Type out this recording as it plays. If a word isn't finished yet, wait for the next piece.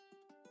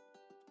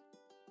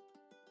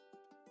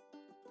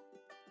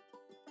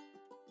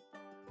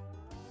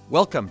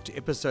Welcome to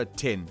episode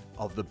 10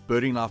 of the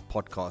Birdlife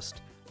podcast.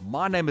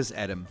 My name is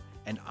Adam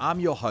and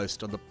I'm your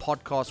host on the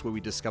podcast where we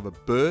discover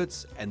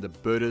birds and the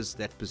birders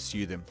that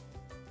pursue them.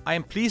 I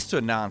am pleased to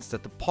announce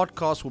that the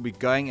podcast will be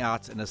going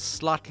out in a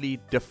slightly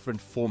different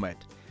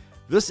format.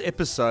 This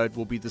episode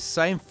will be the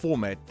same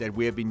format that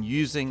we have been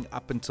using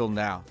up until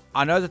now.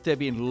 I know that there have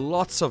been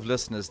lots of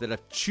listeners that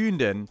have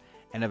tuned in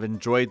and have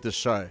enjoyed the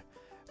show.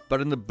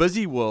 But in the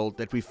busy world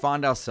that we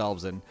find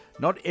ourselves in,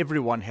 not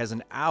everyone has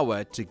an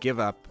hour to give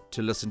up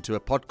to listen to a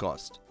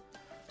podcast.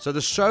 So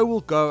the show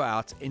will go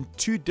out in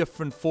two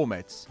different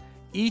formats,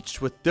 each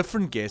with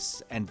different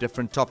guests and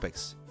different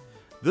topics.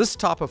 This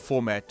type of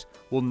format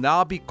will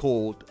now be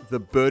called the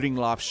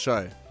Birdlife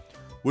Show,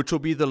 which will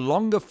be the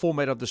longer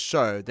format of the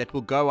show that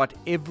will go out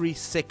every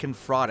second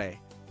Friday.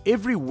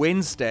 Every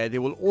Wednesday,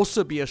 there will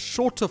also be a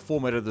shorter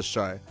format of the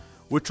show,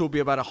 which will be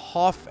about a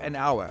half an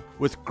hour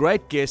with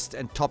great guests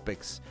and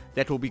topics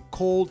that will be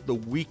called the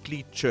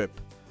Weekly Chirp.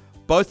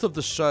 Both of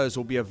the shows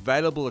will be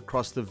available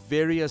across the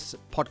various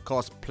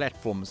podcast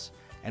platforms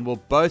and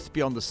will both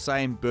be on the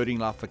same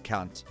Birdlife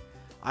account.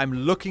 I'm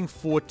looking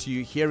forward to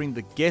you hearing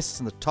the guests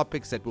and the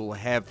topics that we'll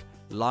have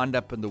lined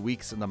up in the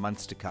weeks and the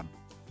months to come.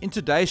 In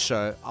today's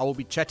show, I will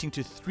be chatting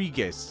to three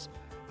guests.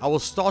 I will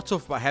start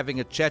off by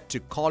having a chat to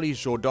Carly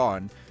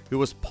Jordan, who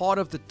was part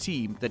of the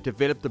team that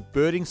developed the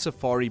Birding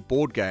Safari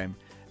board game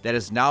that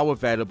is now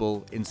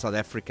available in South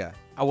Africa.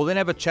 I will then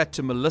have a chat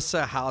to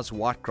Melissa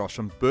Howes-Whitecross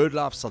from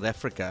Birdlife South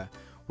Africa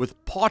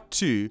with part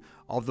 2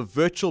 of the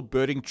virtual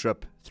birding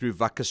trip through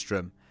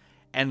Wackerstrom.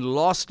 And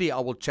lastly, I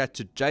will chat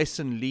to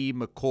Jason Lee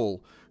McCall,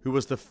 who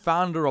was the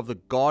founder of the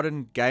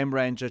Garden Game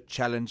Ranger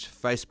Challenge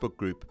Facebook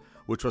group,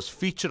 which was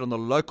featured on the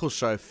local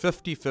show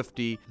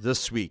 50/50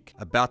 this week,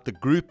 about the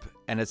group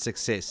and its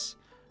success.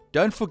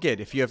 Don't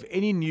forget, if you have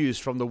any news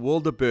from the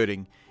world of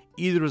birding,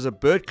 either as a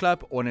bird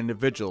club or an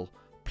individual,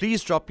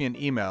 please drop me an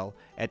email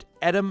at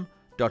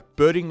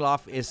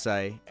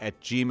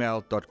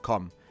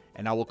adam.birdinglifesa@gmail.com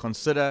and I will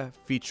consider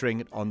featuring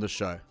it on the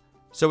show.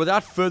 So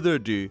without further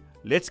ado,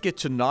 let's get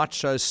tonight's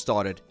show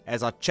started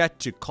as I chat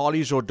to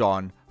Carly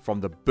Jordan from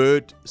the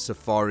Bird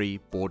Safari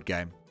board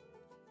game.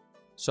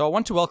 So I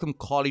want to welcome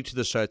Carly to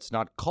the show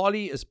tonight.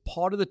 Carly is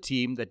part of the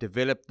team that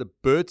developed the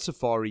Bird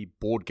Safari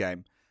board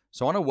game.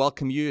 So I want to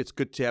welcome you. It's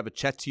good to have a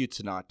chat to you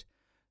tonight.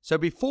 So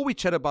before we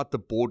chat about the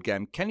board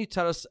game, can you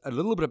tell us a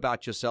little bit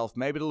about yourself,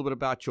 maybe a little bit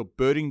about your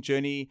birding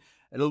journey,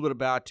 a little bit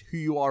about who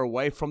you are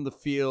away from the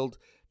field?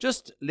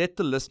 Just let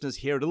the listeners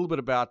hear a little bit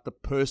about the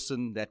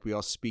person that we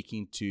are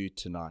speaking to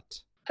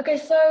tonight. Okay,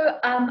 so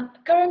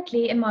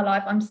currently in my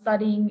life, I'm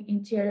studying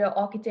interior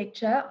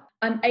architecture.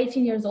 I'm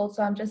 18 years old,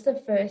 so I'm just the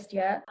first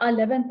year. I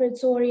live in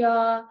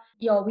Pretoria.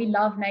 Yeah, we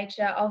love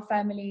nature, our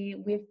family.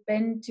 We've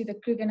been to the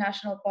Kruger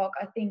National Park,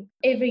 I think,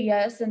 every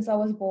year since I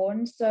was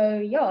born. So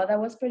yeah, that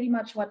was pretty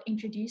much what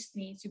introduced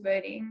me to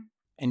birding.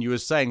 And you were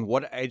saying,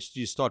 what age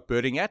did you start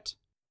birding at?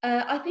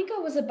 I think I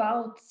was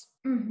about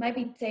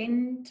maybe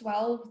 10,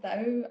 12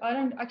 though. I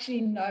don't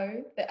actually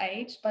know the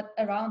age, but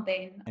around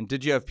then. And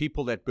did you have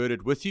people that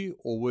birded with you,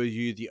 or were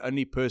you the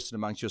only person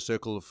amongst your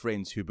circle of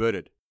friends who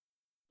birded?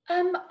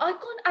 I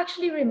can't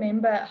actually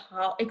remember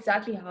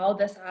exactly how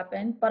this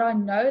happened, but I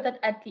know that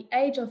at the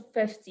age of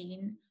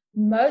 15,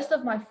 most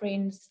of my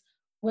friends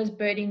was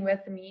birding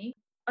with me.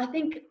 I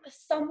think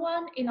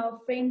someone in our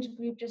friend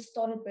group just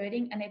started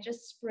birding and it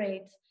just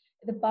spread.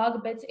 The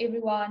bug bit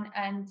everyone,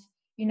 and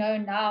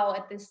now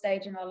at this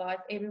stage in our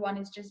life, everyone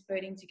is just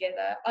birding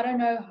together. I don't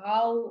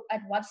know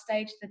at what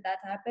stage did that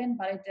happen,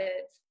 but it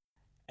did.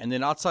 And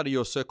then outside of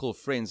your circle of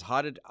friends,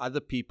 how did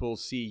other people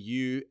see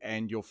you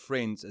and your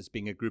friends as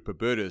being a group of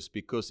birders?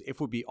 Because if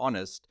we be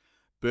honest,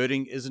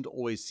 birding isn't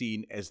always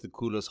seen as the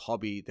coolest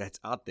hobby that's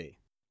out there.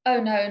 Oh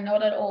no,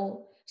 not at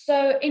all.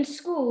 So in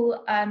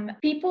school,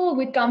 people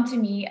would come to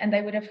me and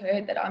they would have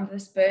heard that I'm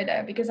this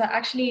birder because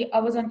I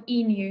was on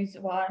E-News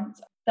once,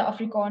 the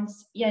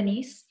Afrikaans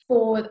Janies,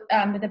 for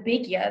the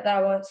big year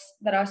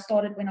that I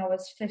started when I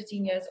was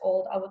 15 years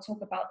old. I will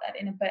talk about that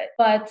in a bit.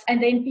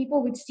 And then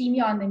people would see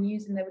me on the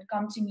news and they would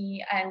come to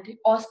me and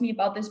ask me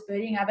about this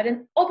birding habit.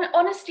 And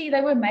honestly,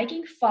 they were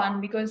making fun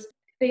because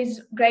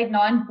there's grade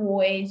 9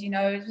 boys, it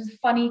was a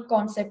funny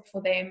concept for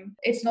them.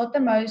 It's not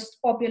the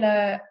most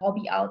popular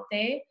hobby out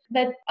there.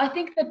 But I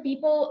think that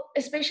people,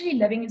 especially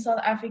living in South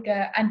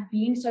Africa and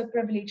being so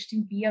privileged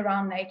to be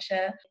around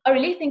nature, I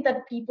really think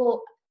that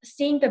people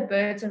seeing the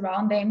birds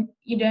around them,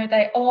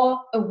 they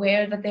are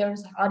aware that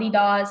there's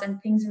hadidas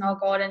and things in our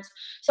gardens.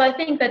 So I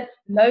think that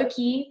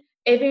low-key,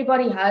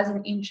 everybody has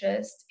an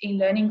interest in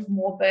learning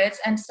more birds.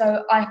 And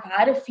so I've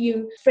had a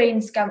few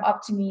friends come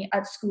up to me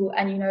at school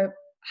and,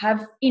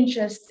 have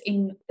interest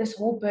in this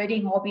whole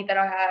birding hobby that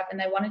I have, and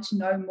they wanted to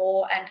know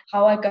more and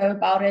how I go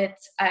about it.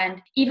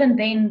 And even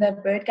then the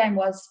bird game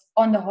was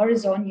on the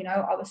horizon.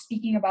 I was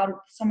speaking about it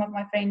with some of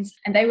my friends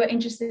and they were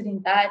interested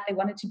in that. They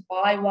wanted to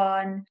buy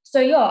one.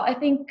 So yeah, I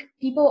think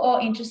people are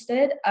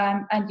interested,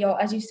 and yeah,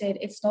 as you said,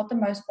 it's not the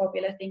most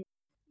popular thing.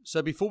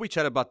 So before we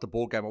chat about the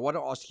board game, I want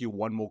to ask you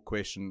one more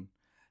question.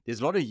 There's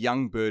a lot of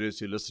young birders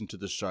who listen to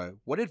the show.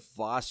 What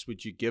advice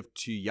would you give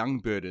to young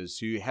birders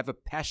who have a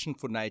passion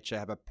for nature,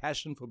 have a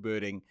passion for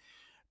birding,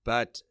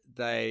 but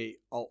they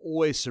are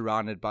always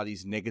surrounded by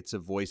these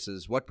negative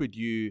voices? What would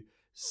you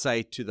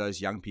say to those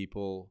young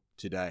people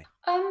today?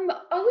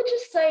 I would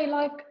just say,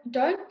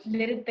 don't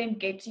let them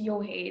get to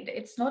your head.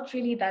 It's not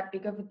really that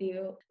big of a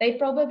deal. They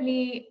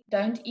probably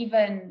don't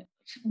even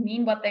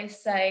mean what they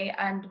say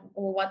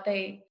or what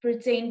they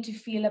pretend to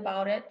feel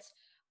about it.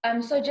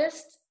 So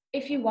just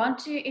if you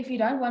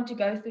don't want to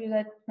go through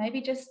that, maybe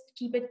just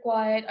keep it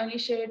quiet, only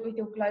share it with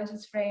your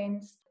closest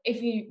friends.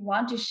 If you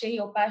want to share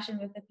your passion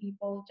with the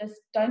people, just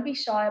don't be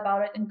shy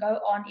about it and go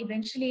on.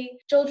 Eventually,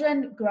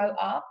 children grow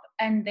up,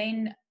 and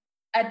then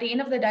at the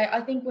end of the day, I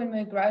think when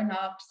we're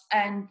grown-ups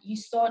and you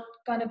start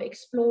kind of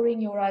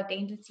exploring your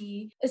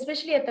identity,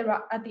 especially at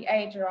the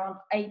age around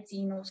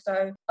 18 or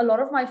so, a lot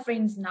of my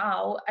friends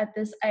now at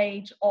this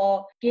age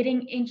are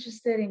getting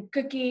interested in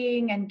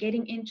cooking and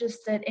getting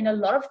interested in a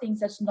lot of things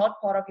that's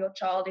not part of your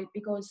childhood,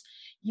 because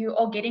you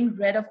are getting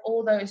rid of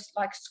all those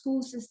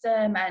school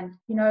system and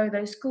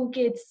those school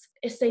kids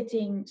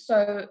setting.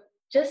 So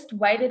just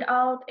wait it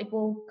out. It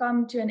will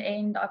come to an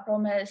end, I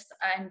promise.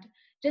 And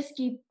just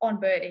keep on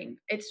birding.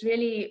 It's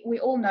really, we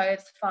all know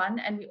it's fun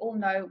and we all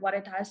know what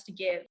it has to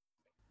give.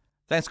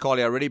 Thanks,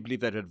 Carly. I really believe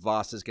that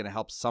advice is going to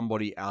help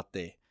somebody out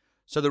there.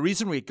 So the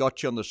reason we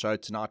got you on the show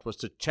tonight was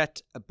to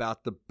chat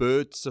about the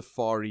Bird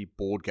Safari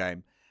board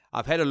game.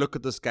 I've had a look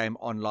at this game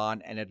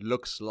online and it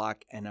looks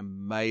like an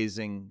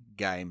amazing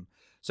game.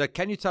 So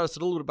can you tell us a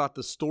little bit about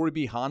the story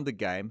behind the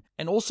game,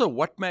 and also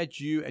what made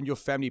you and your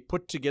family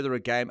put together a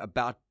game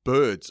about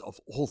birds of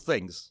all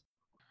things?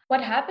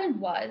 What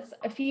happened was,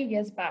 a few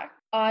years back,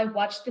 I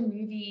watched the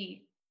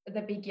movie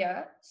The Big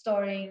Year,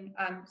 starring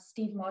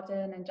Steve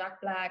Martin and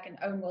Jack Black and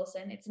Owen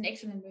Wilson. It's an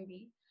excellent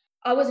movie.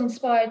 I was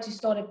inspired to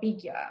start a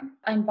big year.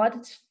 I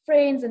invited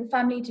friends and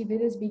family to do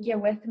this big year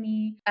with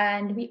me,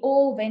 and we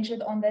all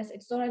ventured on this.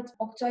 It started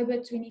October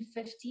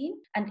 2015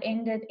 and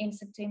ended in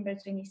September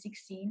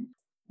 2016.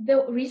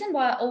 The reason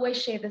why I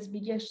always share this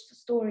big year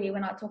story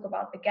when I talk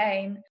about the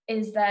game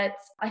is that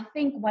I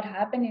think what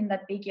happened in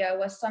that big year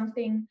was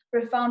something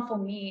profound for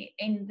me,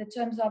 in the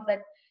terms of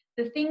that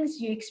the things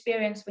you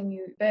experience when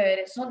you bird,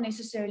 it's not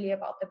necessarily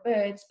about the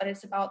birds, but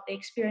it's about the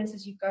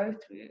experiences you go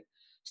through.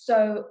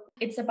 So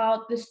it's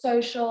about the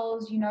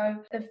socials,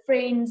 the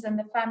friends and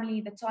the family,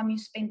 the time you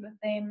spend with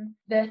them,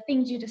 the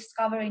things you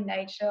discover in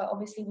nature.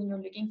 Obviously, when you're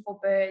looking for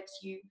birds,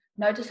 you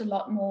notice a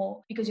lot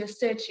more because you're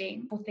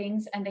searching for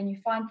things, and then you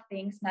find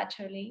things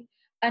naturally.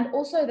 And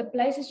also the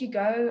places you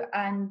go,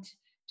 and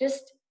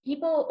just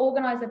people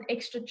organize an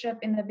extra trip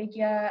in the big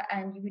year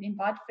and you would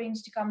invite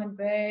friends to come and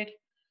bird.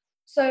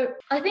 So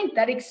I think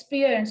that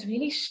experience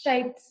really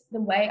shaped the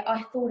way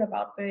I thought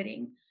about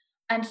birding.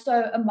 And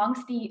so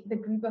amongst the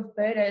group of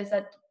birders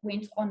that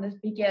went on this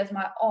big year is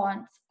my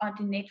aunt,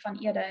 Auntie Net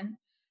van Eden.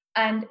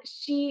 And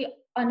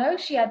I know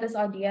she had this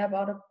idea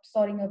about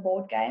starting a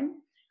board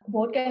game.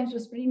 Board games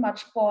was pretty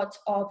much part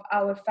of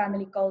our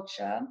family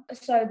culture.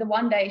 So the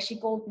one day she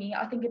called me,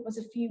 I think it was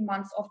a few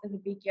months after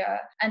the big year,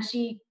 and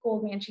she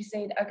called me and she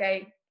said,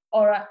 okay,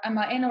 or am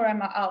I in or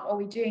am I out? Are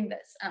we doing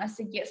this? And I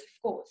said, yes,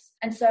 of course.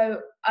 And so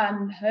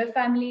her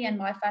family and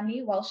my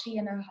family, well, she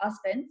and her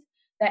husband,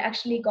 they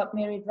actually got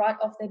married right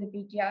after the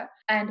big year.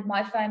 And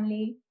my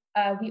family,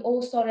 we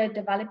all started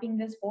developing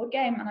this board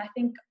game. And I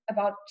think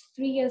about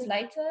 3 years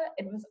later,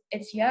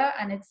 it's here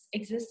and it's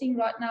existing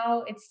right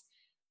now. It's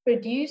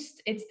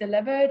produced, it's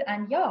delivered,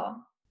 and yeah.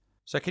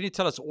 So can you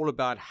tell us all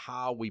about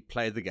how we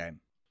play the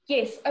game?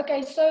 Yes.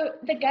 Okay. So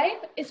the game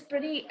is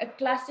pretty a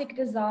classic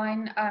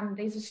design.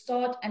 There's a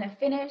start and a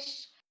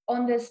finish.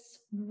 On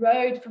this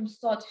road from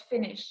start to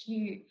finish,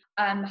 you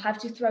have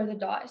to throw the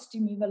dice to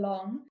move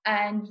along,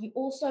 and you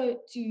also,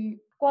 to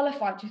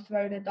qualify to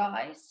throw the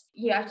dice,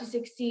 you have to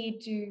succeed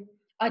to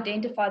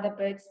identify the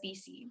bird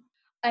species.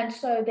 And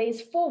so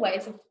there's 4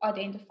 ways of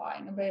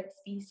identifying a bird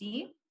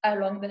species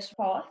along this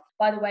path,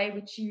 by the way,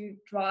 which you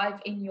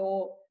drive in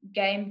your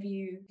game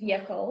view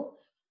vehicle,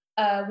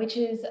 which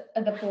is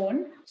the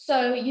pawn.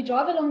 So you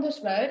drive along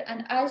this road,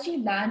 and as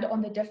you land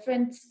on the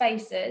different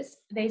spaces,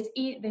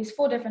 there's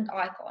 4 different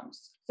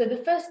icons. So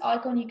the first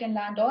icon you can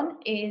land on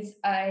is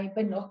a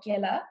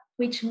binocular,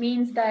 which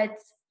means that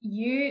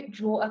you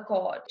draw a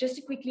card. Just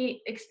to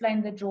quickly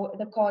explain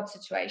the card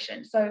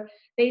situation. So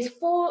there's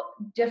 4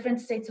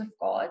 different sets of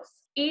cards.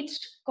 Each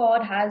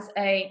card has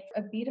a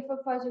beautiful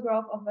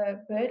photograph of a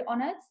bird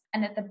on it,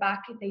 and at the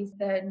back there's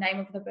the name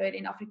of the bird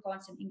in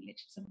Afrikaans and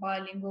English. It's a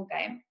bilingual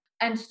game.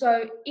 And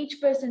so each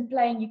person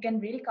playing, you can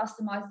really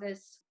customize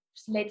this.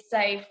 Let's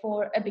say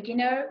for a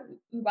beginner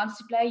who wants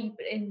to play,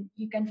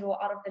 you can draw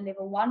out of the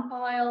level 1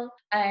 pile,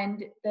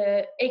 and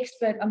the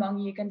expert among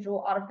you can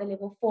draw out of the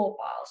level 4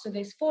 pile. So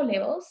there's 4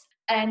 levels.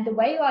 And the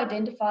way you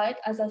identify it,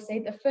 as I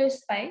said, the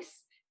first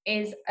space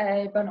is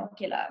a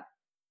binocular.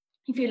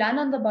 If you land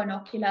on the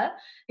binocular,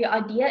 the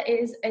idea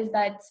is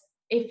that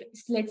if,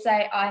 let's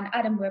say, I'm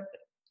Adam, we're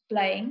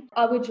playing,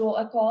 I would draw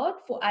a card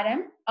for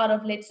Adam out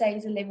of, let's say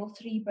he's a level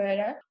 3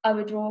 birder. I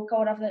would draw a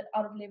card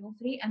out of level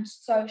 3 and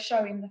so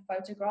show him the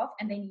photograph,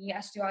 and then he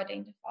has to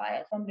identify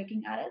it from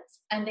looking at it.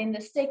 And then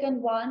the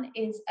second one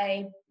is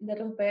a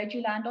little bird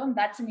you land on.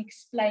 That's an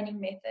explaining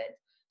method.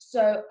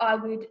 So I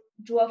would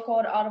draw a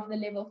card out of the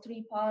level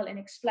 3 pile and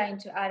explain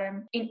to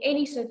Adam in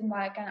any certain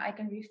way. I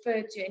can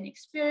refer to an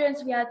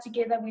experience we had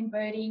together when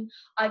birding.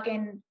 I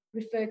can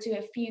refer to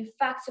a few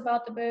facts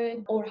about the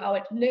bird, or how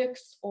it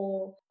looks,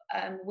 or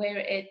where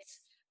it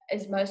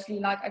is mostly,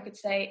 like I could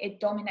say,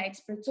 it dominates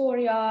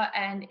Pretoria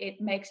and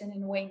it makes an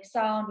annoying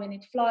sound when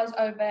it flies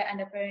over,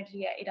 and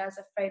apparently it is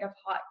afraid of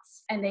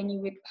heights. And then you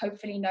would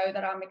hopefully know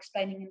that I'm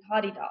explaining in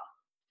Hadida.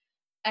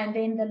 And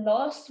then the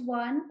last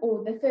one,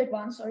 or the third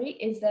one, sorry,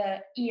 is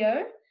the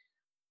EO.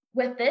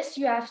 With this,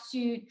 you have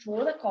to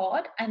draw the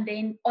card, and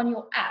then on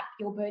your app,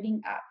 your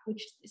birding app,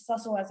 which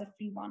Sasso has a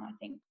free one, I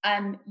think,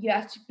 you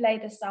have to play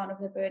the sound of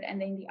the bird, and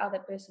then the other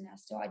person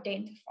has to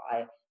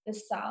identify the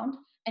sound.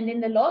 And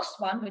then the last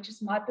one, which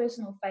is my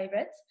personal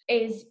favorite,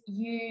 is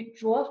you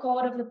draw a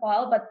card of the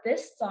pile, but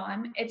this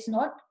time it's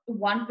not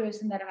one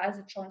person that has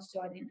a chance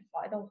to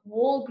identify. The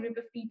whole group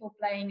of people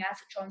playing has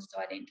a chance to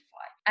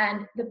identify.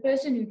 And the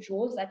person who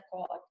draws that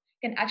card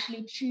can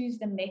actually choose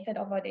the method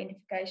of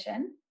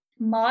identification.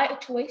 My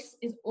choice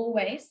is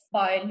always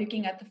by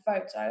looking at the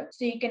photo.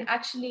 So you can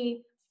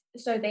actually,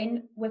 so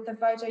then with the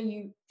photo,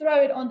 you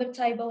throw it on the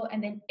table,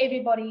 and then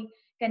everybody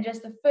can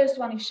just, the first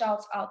one who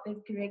shouts out the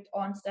correct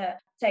answer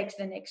takes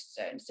the next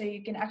turn. So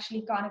you can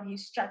actually kind of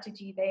use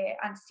strategy there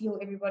and steal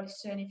everybody's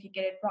turn if you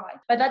get it right.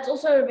 But that's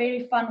also a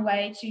very fun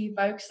way to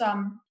evoke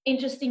some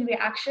interesting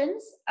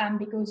reactions,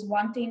 because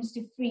one tends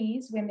to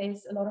freeze when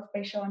there's a lot of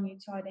pressure on you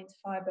to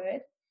identify a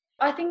bird.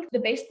 I think the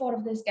best part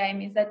of this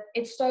game is that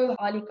it's so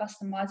highly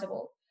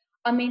customizable.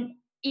 I mean,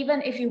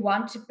 even if you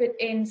want to put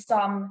in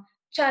some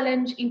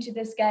challenge into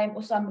this game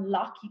or some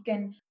luck, you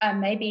can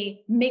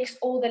maybe mix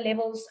all the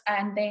levels,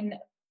 and then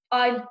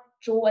I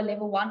draw a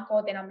level 1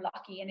 card, then I'm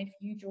lucky, and if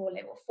you draw a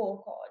level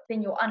 4 card,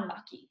 then you're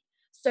unlucky.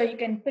 So you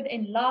can put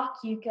in luck,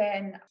 you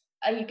can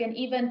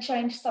even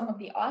change some of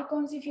the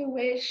icons if you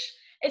wish.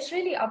 It's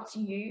really up to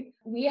you.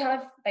 We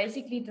have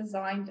basically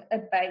designed a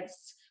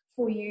base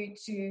for you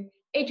to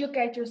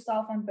educate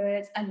yourself on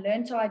birds and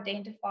learn to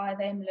identify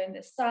them, learn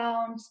the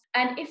sounds.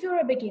 And if you're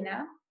a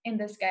beginner in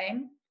this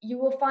game, you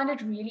will find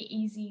it really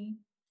easy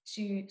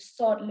to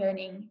start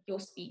learning your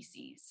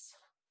species.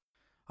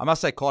 I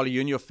must say, Carly,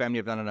 you and your family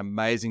have done an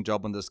amazing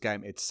job on this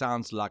game. It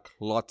sounds like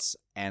lots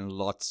and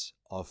lots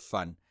of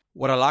fun.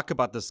 What I like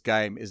about this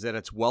game is that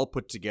it's well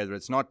put together.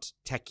 It's not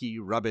tacky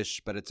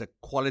rubbish, but it's a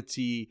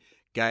quality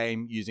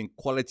game using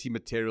quality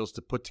materials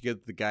to put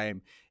together the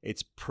game.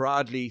 It's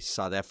proudly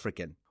South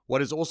African.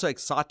 What is also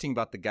exciting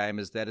about the game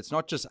is that it's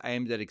not just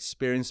aimed at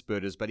experienced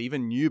birders, but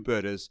even new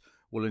birders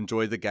will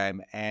enjoy the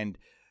game. And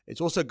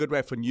it's also a good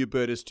way for new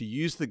birders to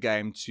use the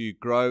game to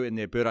grow in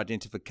their bird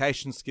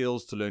identification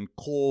skills, to learn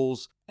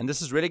calls. And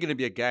this is really going to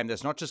be a game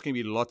that's not just going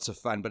to be lots of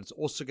fun, but it's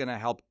also going to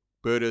help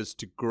birders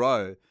to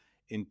grow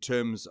in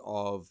terms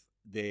of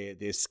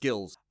their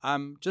skills.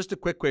 Just a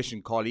quick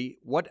question, Carly.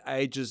 What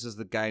ages is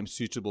the game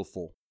suitable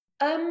for?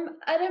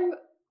 Adam,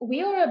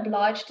 we are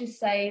obliged to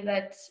say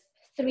that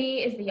 3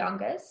 is the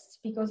youngest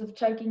because of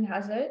choking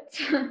hazard.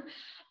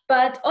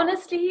 But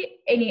honestly,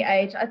 any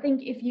age. I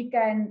think if you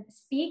can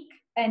speak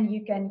and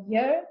you can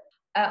hear,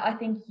 I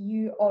think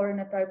you are an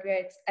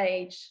appropriate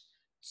age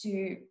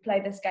to play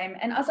this game.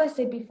 And as I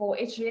said before,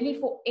 it's really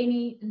for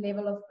any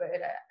level of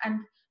birder. And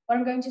what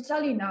I'm going to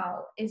tell you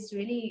now is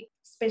really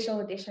special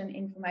edition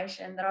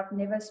information that I've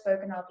never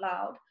spoken out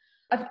loud.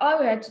 If I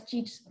were to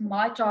teach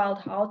my child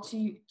how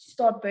to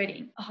start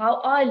birding,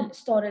 how I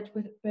started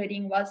with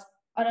birding was,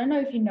 I don't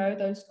know if you know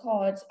those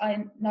cards.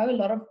 I know a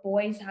lot of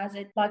boys has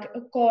it like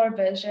a car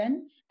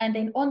version. And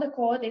then on the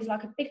card, there's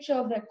like a picture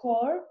of the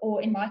car,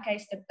 or in my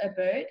case, a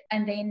bird.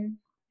 And then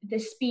the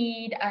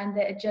speed and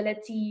the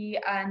agility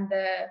and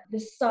the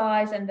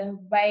size and the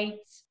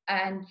weight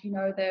and, you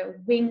know, the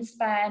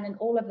wingspan and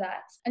all of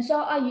that. And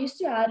so I used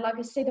to have like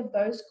a set of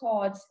those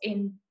cards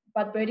in,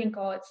 but birding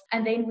cards.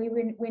 And then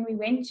when we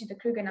went to the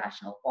Kruger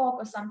National Park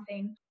or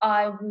something,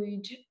 I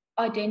would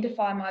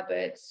identify my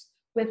birds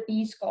with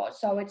these cards.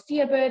 So I would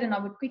see a bird and I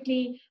would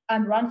quickly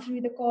run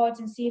through the cards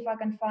and see if I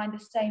can find the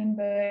same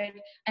bird.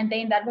 And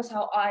then that was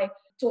how I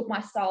taught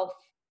myself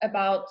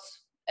about,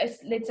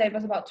 let's say it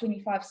was about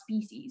 25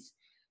 species.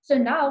 So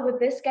now with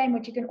this game,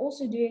 what you can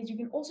also do is you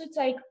can also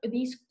take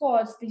these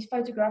cards, these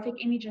photographic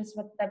images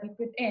that we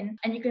put in,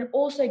 and you can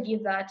also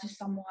give that to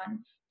someone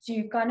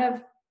to kind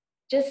of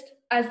just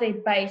as their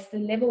base, the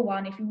level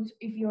 1.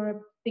 If you're a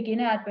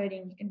beginner at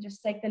birding, you can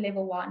just take the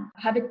level 1,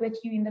 have it with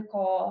you in the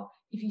car.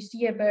 If you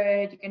see a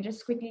bird, you can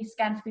just quickly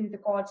scan through the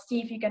cards, see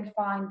if you can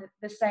find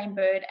the same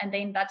bird. And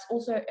then that's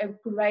also a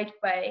great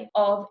way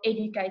of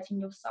educating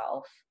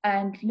yourself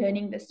and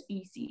learning the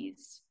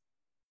species.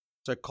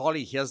 So,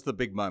 Carly, here's the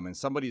big moment.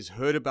 Somebody's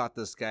heard about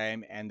this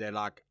game and they're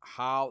like,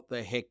 how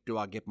the heck do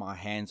I get my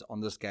hands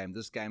on this game?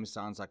 This game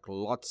sounds like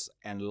lots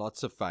and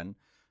lots of fun.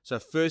 So,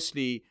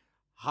 firstly,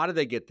 how do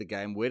they get the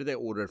game, where do they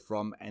order it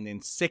from, and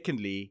then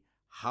secondly,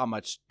 how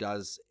much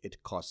does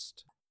it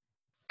cost?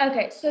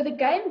 Okay, so the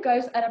game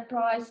goes at a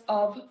price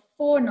of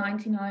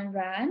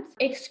R4.99,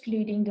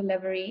 excluding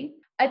delivery.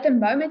 At the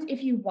moment,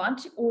 if you want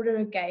to order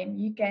a game,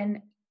 you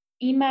can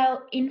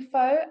email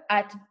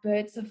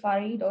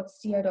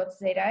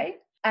info@birdsafari.co.za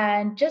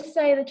and just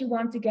say that you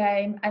want a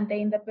game, and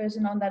then the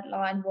person on that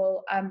line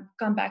will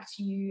come back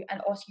to you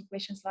and ask you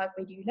questions like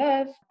where do you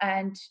live,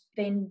 and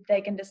then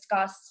they can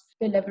discuss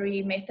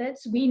delivery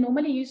methods. We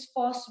normally use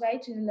Fastway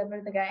to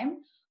deliver the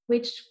game,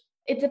 which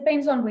it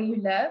depends on where you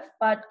live,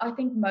 but I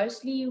think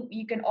mostly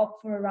you can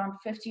opt for around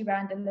 50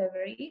 Rand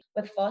delivery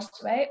with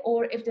Fastway,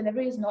 or if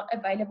delivery is not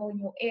available in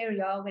your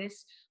area,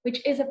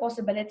 which is a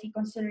possibility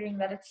considering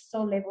that it's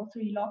still level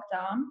 3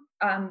 lockdown,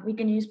 we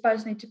can use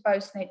Postnet to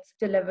Postnet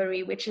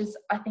delivery, which is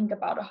I think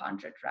about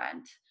 100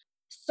 Rand.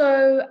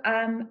 So,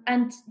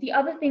 and the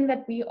other thing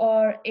that we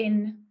are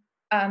in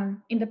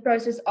the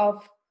process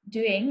of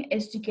doing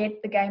is to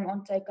get the game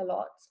on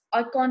Takealot.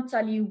 I can't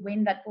tell you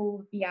when that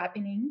will be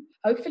happening,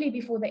 hopefully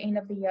before the end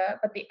of the year,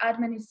 but the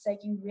admin is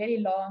taking really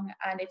long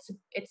and it's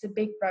a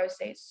big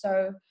process.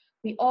 So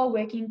we are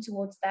working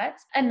towards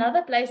that.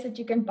 Another place that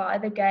you can buy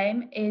the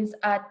game is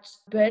at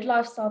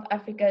Birdlife South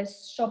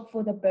Africa's Shop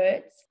for the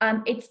Birds.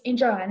 It's in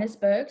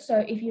Johannesburg,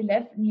 so if you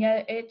live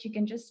near it, you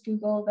can just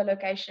Google the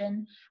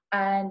location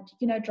and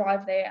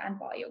drive there and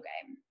buy your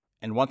game.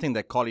 And one thing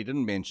that Carly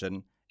didn't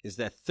mention is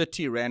that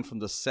 30 Rand from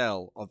the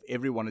sale of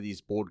every one of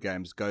these board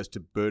games goes to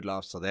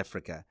BirdLife South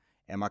Africa.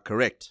 Am I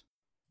correct?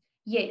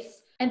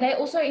 Yes, and they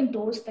also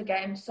endorse the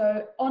game.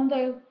 So on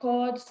the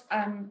cards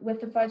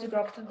with the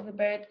photographs of the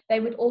bird,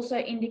 they would also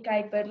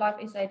indicate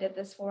BirdLife SA did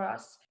this for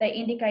us. They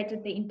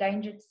indicated the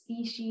endangered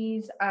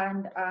species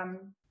and...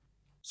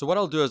 So what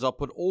I'll do is I'll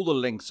put all the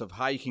links of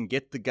how you can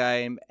get the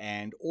game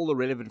and all the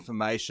relevant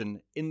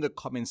information in the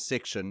comments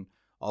section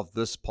of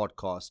this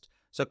podcast.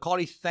 So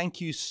Carly, thank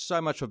you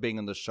so much for being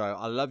on the show.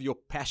 I love your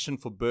passion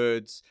for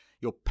birds,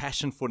 your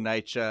passion for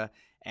nature,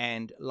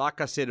 and like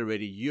I said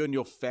already, you and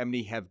your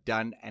family have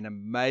done an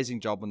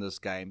amazing job on this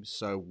game,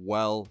 so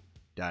well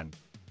done.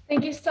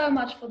 Thank you so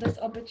much for this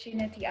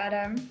opportunity,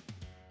 Adam.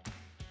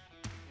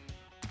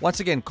 Once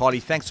again,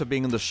 Carly, thanks for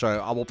being on the show.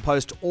 I will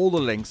post all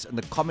the links in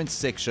the comments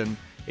section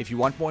if you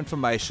want more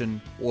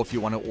information or if you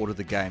want to order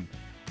the game.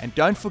 And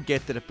don't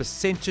forget that a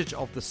percentage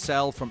of the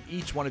sale from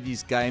each one of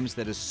these games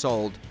that is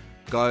sold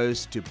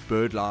goes to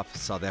BirdLife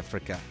South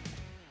Africa.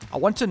 I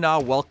want to now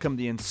welcome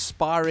the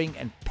inspiring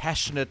and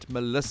passionate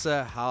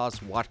Melissa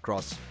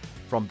Howes-Whitecross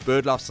from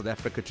BirdLife South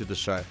Africa to the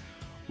show.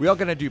 We are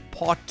going to do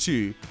part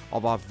 2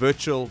 of our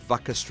virtual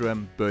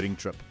Wakkerstroom birding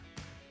trip.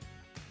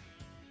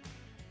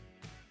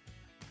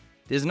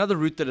 There's another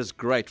route that is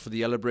great for the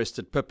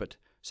yellow-breasted pipit.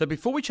 So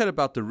before we chat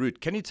about the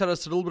route, can you tell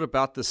us a little bit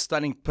about the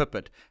stunning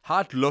pipit, how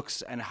it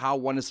looks and how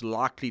one is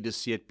likely to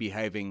see it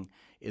behaving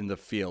in the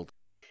field?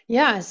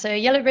 Yeah, so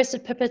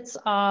yellow-breasted pipits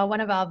are one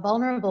of our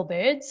vulnerable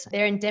birds.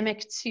 They're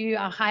endemic to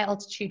our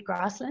high-altitude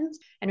grasslands,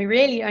 and we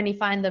really only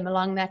find them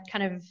along that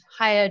kind of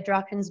higher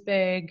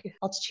Drakensberg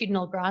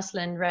altitudinal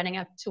grassland running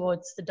up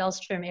towards the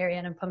Dullstroom area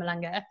in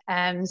Mpumalanga.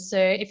 So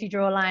if you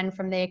draw a line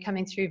from there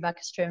coming through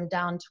Wakkerstroom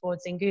down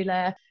towards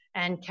Ngula,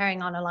 and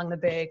carrying on along the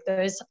berg,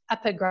 those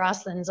upper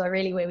grasslands are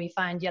really where we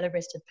find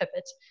yellow-breasted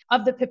pipit.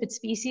 Of the pipit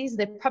species,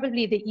 they're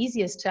probably the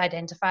easiest to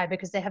identify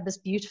because they have this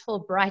beautiful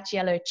bright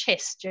yellow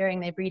chest during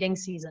their breeding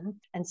season.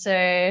 And so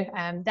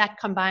that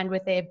combined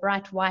with their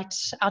bright white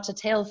outer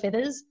tail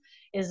feathers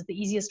is the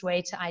easiest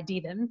way to ID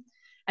them.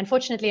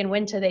 Unfortunately, in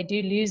winter, they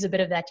do lose a bit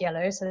of that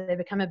yellow, so they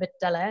become a bit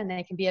duller and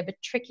they can be a bit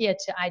trickier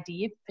to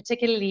ID,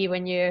 particularly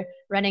when you're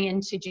running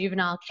into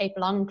juvenile Cape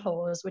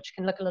longclaws, which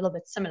can look a little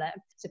bit similar.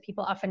 So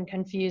people often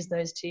confuse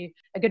those two.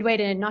 A good way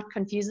to not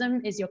confuse them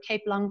is your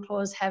Cape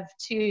longclaws have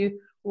 2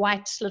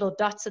 white little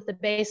dots at the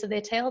base of their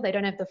tail. They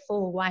don't have the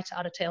full white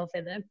outer tail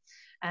feather.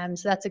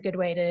 So that's a good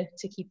way to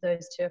keep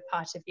those two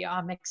apart if you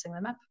are mixing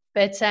them up.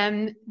 But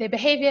their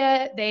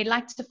behavior, they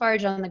like to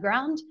forage on the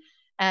ground.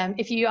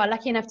 If you are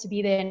lucky enough to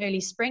be there in early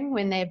spring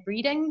when they're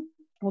breeding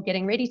or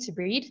getting ready to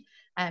breed,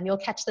 you'll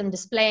catch them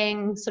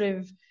displaying sort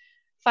of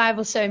 5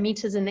 or so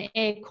meters in the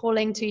air,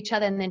 calling to each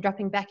other and then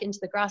dropping back into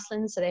the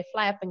grassland. So they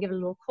fly up and give a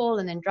little call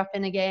and then drop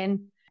in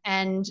again.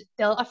 And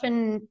they'll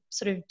often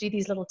sort of do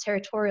these little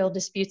territorial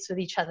disputes with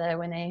each other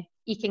when they're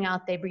eking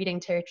out their breeding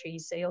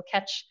territories. So you'll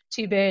catch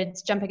 2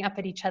 birds jumping up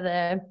at each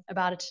other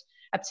about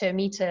up to a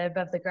meter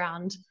above the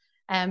ground.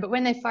 But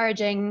when they're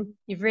foraging,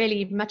 you've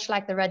really, much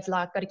like the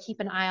rudslark, got to keep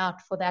an eye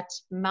out for that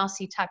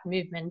mousy type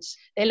movement.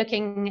 They're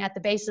looking at the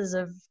bases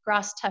of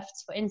grass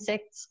tufts for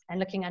insects and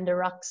looking under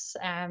rocks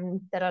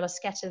that are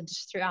scattered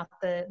throughout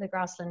the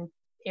grassland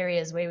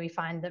areas where we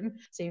find them.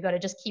 So you've got to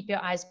just keep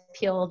your eyes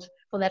peeled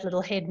for that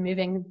little head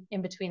moving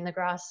in between the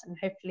grass, and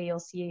hopefully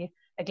you'll see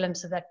a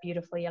glimpse of that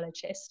beautiful yellow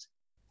chest.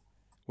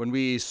 When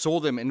we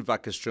saw them in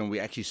Wakkerstroom, we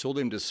actually saw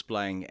them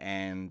displaying,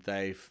 and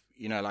they've,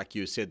 like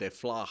you said, they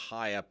fly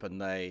high up and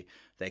they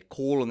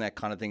call and that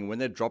kind of thing. When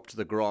they drop to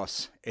the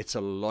grass, it's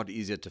a lot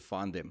easier to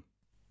find them.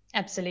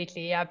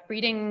 Absolutely. Yeah.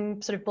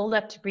 Breeding, sort of build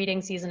up to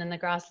breeding season in the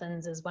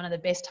grasslands is one of the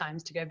best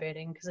times to go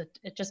birding because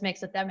it just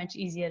makes it that much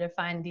easier to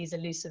find these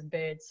elusive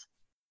birds.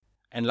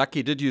 And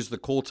Lucky did use the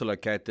call to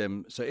locate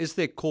them. So is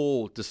their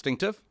call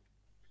distinctive?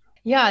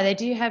 Yeah, they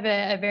do have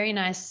a very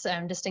nice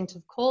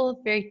distinctive call,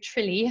 very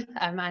trilly.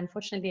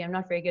 Unfortunately, I'm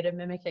not very good at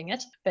mimicking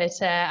it,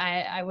 but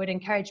I would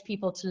encourage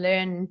people to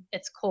learn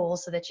its call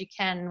so that you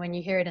can, when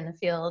you hear it in the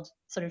field,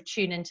 sort of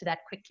tune into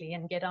that quickly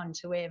and get on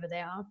to wherever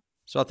they are.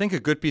 So I think a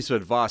good piece of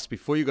advice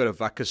before you go to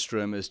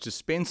Wackerstrom is to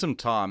spend some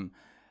time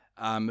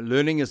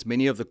learning as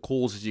many of the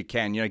calls as you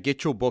can.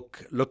 Get your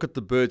book, look at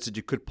the birds that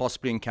you could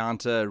possibly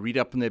encounter, read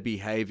up on their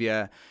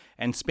behavior,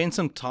 and spend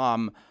some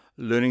time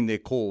learning their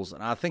calls.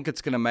 And I think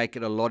it's going to make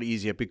it a lot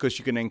easier because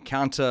you can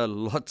encounter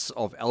lots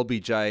of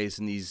LBJs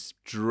and these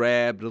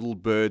drab little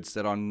birds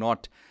that are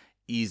not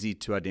easy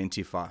to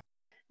identify.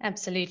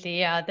 Absolutely,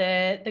 yeah.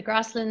 The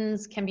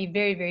grasslands can be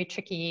very, very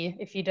tricky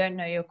if you don't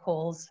know your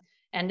calls.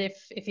 And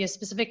if you're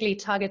specifically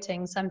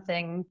targeting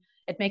something,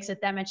 it makes it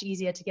that much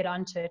easier to get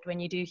onto it when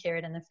you do hear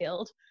it in the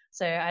field.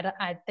 So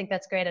I think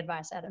that's great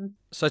advice, Adam.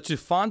 So to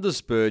find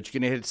this bird,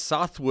 you're going to head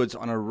southwards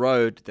on a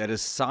road that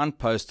is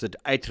signposted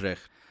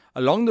Uitrecht.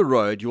 Along the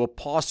road, you will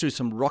pass through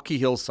some rocky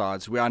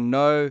hillsides where I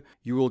know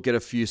you will get a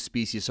few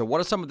species. So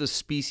what are some of the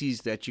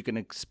species that you can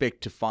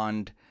expect to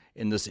find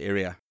in this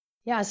area?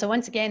 Yeah, so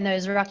once again,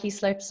 those rocky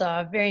slopes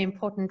are very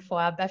important for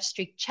our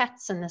buff-streaked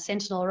chats and the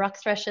sentinel rock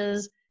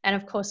thrushes, and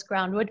of course,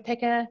 ground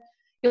woodpecker.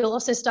 You'll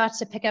also start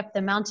to pick up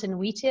the mountain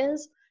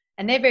wheatears,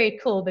 and they're very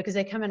cool because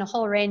they come in a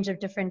whole range of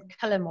different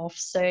color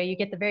morphs. So you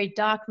get the very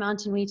dark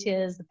mountain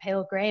wheatears, the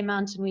pale gray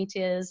mountain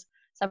wheatears,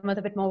 some with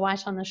a bit more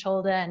white on the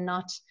shoulder and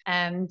not.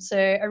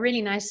 So a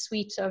really nice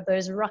suite of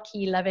those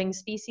rocky loving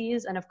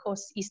species. And of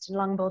course, eastern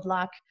long-billed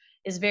lark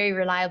is very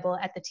reliable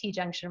at the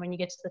T-junction when you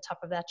get to the top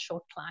of that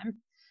short climb.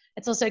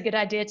 It's also a good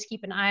idea to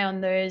keep an eye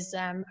on those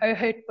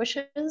ohot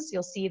bushes.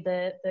 You'll see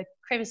the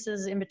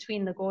crevices in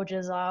between the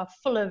gorges are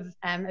full of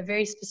a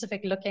very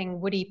specific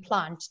looking woody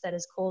plant that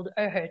is called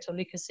ohot or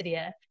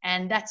leucocidia.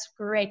 And that's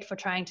great for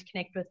trying to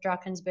connect with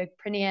Drakensberg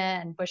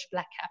prinia and bush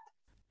blackcap.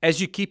 As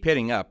you keep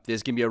heading up,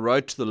 there's going to be a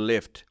road to the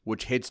left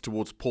which heads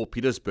towards Paul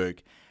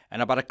Petersburg.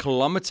 And about 1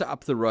 kilometer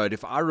up the road,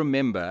 if I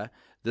remember,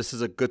 this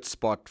is a good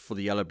spot for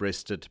the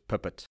yellow-breasted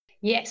pipit.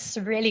 Yes,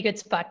 really good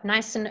spot.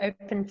 Nice and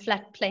open,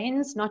 flat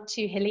plains, not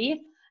too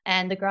hilly,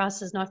 and the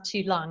grass is not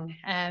too long.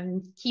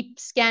 Keep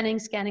scanning,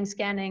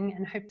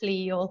 and hopefully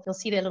you'll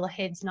see their little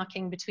heads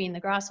knocking between the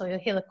grass, or you'll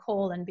hear the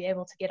call and be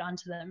able to get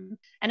onto them.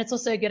 And it's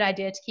also a good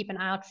idea to keep an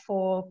eye out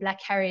for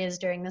black harriers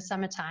during the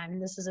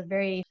summertime. This is a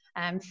very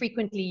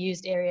frequently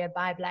used area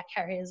by black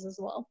harriers as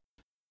well.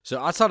 So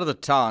outside of the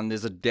town,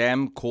 there's a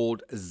dam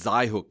called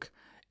Zeehoek.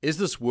 Is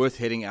this worth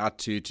heading out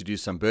to do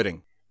some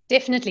birding?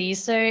 Definitely.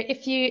 So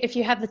if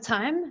you have the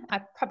time, I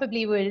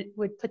probably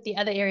would put the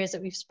other areas that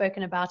we've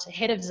spoken about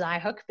ahead of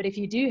Zeehoek. But if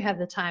you do have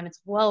the time,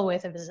 it's well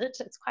worth a visit.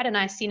 It's quite a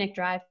nice scenic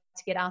drive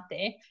to get out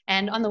there.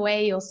 And on the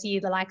way, you'll see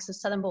the likes of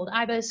southern-billed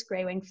ibis,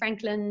 grey-winged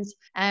francolins.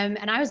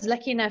 And I was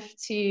lucky enough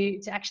to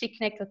actually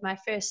connect with my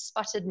first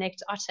spotted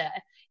necked otter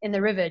in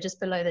the river just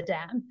below the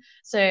dam.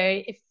 So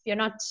if you're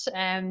not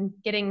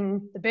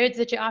getting the birds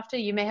that you're after,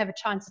 you may have a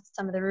chance at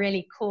some of the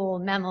really cool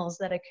mammals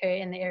that occur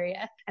in the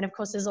area. And of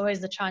course, there's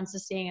always the chance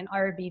of seeing an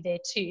oribi there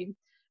too.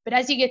 But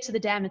as you get to the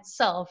dam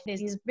itself, there's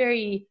these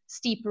very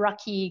steep,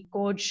 rocky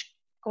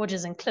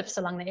gorges and cliffs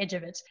along the edge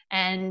of it.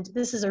 And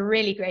this is a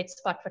really great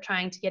spot for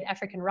trying to get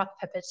African rock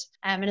pipit.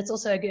 And it's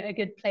also a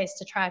good place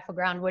to try for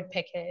ground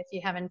woodpecker if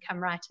you haven't come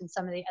right in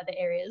some of the other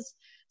areas.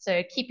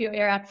 So keep your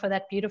ear out for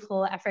that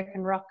beautiful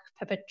African rock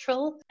pipit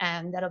trill,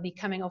 and that'll be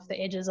coming off the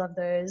edges of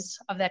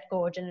that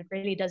gorge, and it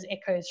really does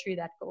echo through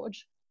that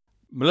gorge.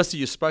 Melissa,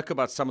 you spoke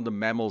about some of the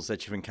mammals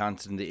that you've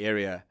encountered in the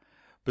area.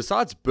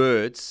 Besides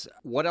birds,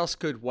 what else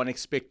could one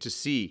expect to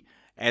see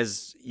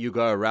as you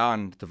go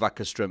around the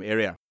Wackerstrom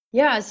area?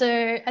 Yeah, so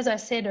as I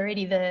said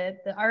already, the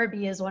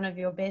oribi is one of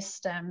your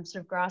best sort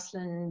of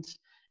grassland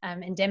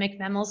endemic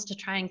mammals to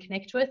try and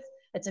connect with.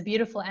 It's a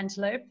beautiful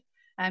antelope.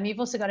 You've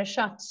also got a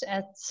shot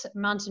at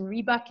mountain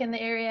rebuck in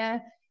the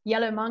area,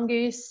 yellow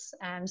mongoose,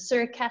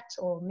 suricate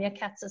or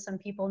meerkats as some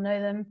people know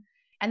them.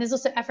 And there's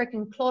also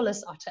African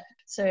clawless otter.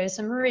 So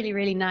some really,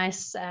 really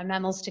nice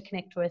mammals to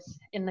connect with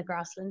in the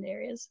grassland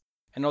areas.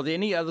 And are there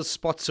any other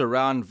spots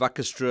around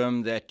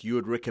Wackerstrom that you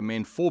would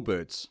recommend for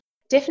birds?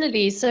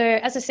 Definitely. So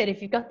as I said,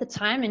 if you've got the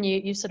time and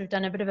you've sort of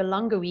done a bit of a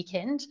longer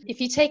weekend,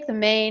 if you take the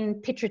main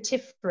Piet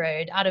Retief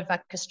road out of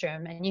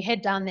Wackerstrom and you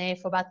head down there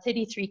for about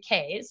 33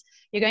 Ks,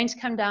 you're going to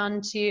come down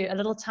to a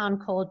little town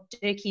called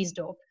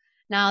Dirkiesdorp.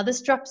 Now,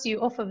 this drops you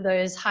off of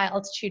those high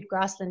altitude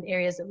grassland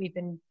areas that we've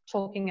been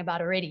talking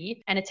about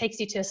already, and it takes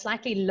you to a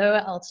slightly lower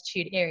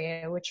altitude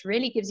area, which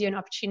really gives you an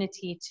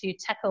opportunity to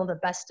tackle the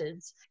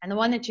bustards. And the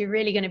one that you're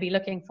really going to be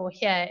looking for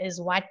here is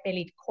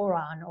white-bellied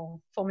coron, or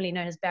formerly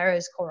known as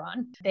Barrow's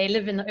coron. They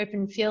live in the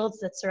open fields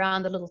that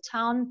surround the little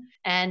town,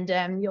 and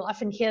you'll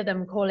often hear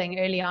them calling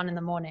early on in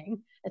the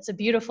morning. It's a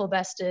beautiful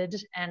bustard,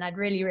 and I'd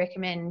really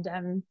recommend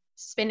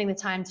spending the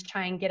time to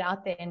try and get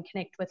out there and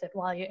connect with it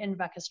while you're in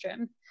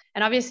Wackerstrom.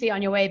 And obviously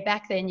on your way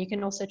back then, you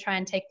can also try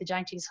and take the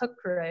Jantjies Hoek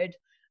Road,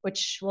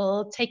 which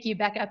will take you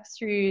back up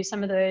through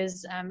some of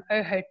those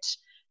Ohout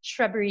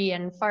shrubbery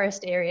and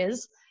forest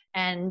areas.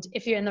 And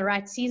if you're in the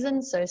right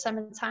season, so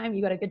summertime,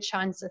 you've got a good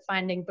chance of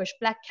finding bush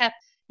blackcap.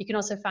 You can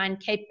also find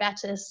Cape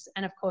Battis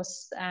and, of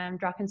course,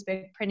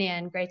 Drakensberg Prinia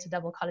and greater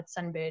double-collared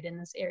sunbird in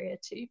this area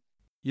too.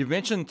 You've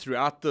mentioned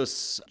throughout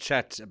this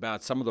chat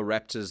about some of the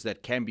raptors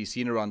that can be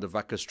seen around the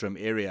Wackerstrom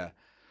area.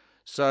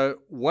 So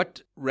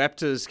what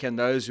raptors can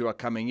those who are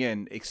coming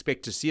in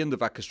expect to see in the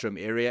Wackerstrom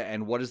area,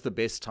 and what is the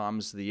best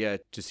times of the year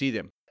to see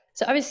them?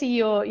 So obviously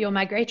your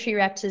migratory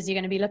raptors, you're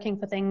going to be looking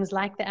for things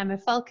like the Amur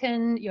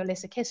falcon, your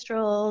lesser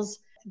kestrels,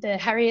 the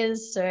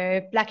harriers.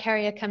 So black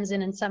harrier comes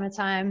in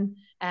summertime,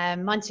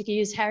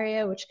 Montague's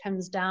harrier, which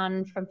comes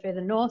down from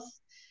further north.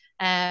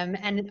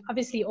 And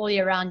obviously all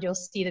year round, you'll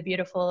see the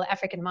beautiful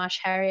African marsh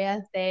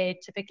harrier. They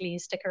typically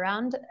stick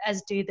around,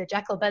 as do the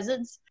jackal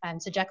buzzards.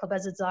 So jackal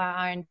buzzards are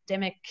our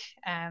endemic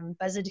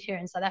buzzard here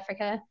in South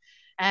Africa.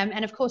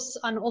 And of course,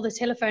 on all the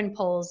telephone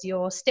poles,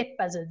 your steppe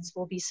buzzards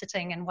will be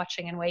sitting and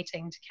watching and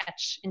waiting to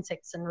catch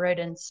insects and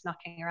rodents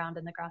knocking around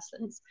in the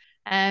grasslands.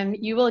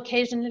 You will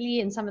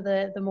occasionally, in some of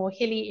the more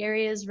hilly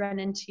areas, run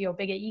into your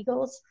bigger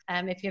eagles.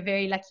 If you're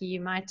very lucky,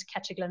 you might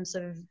catch a glimpse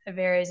of a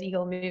Vere's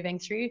eagle moving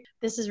through.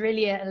 This is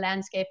really a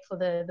landscape for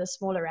the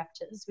smaller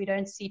raptors. We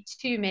don't see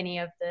too many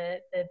of the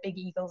big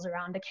eagles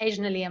around.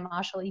 Occasionally, a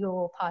martial eagle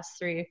will pass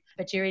through,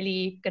 but you're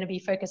really going to be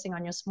focusing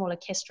on your smaller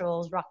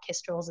kestrels, rock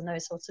kestrels, and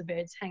those sorts of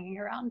birds hanging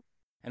around.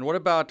 And what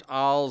about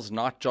owls,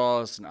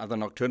 nightjars, and other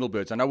nocturnal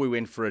birds? I know we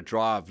went for a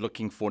drive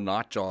looking for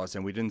nightjars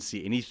and we didn't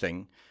see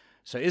anything.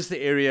 So is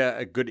the area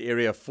a good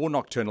area for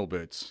nocturnal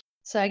birds?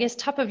 So I guess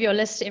top of your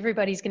list,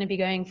 everybody's going to be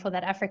going for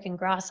that African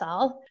grass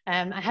owl.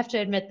 I have to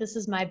admit, this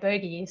is my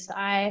bogey. So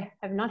I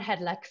have not had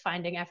luck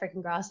finding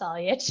African grass owl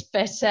yet,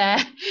 but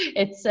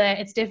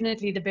it's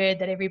definitely the bird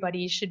that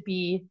everybody should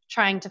be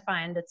trying to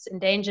find. It's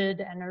endangered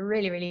and a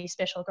really, really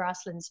special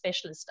grassland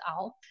specialist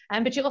owl.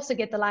 But you also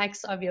get the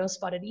likes of your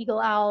spotted eagle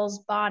owls,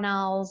 barn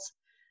owls.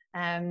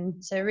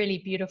 So really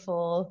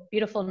beautiful,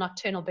 beautiful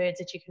nocturnal birds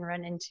that you can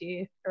run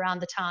into around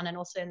the town and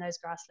also in those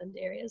grassland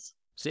areas.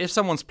 So if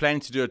someone's planning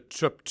to do a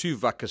trip to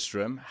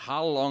Wackerstrom,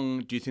 how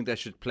long do you think they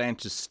should plan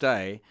to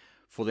stay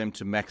for them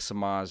to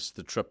maximize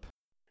the trip?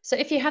 So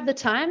if you have the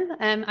time,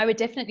 I would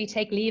definitely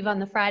take leave on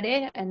the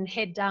Friday and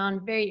head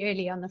down very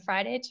early on the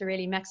Friday to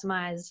really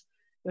maximize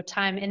your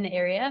time in the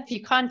area. If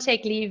you can't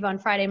take leave on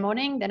Friday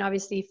morning, then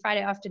obviously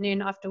Friday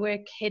afternoon after work,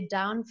 head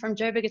down. From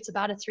Joburg, it's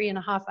about a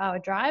 3.5 hour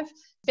drive.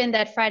 Spend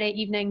that Friday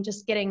evening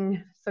just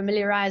getting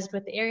familiarized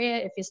with the area.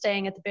 If you're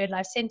staying at the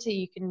Birdlife Center,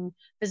 you can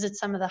visit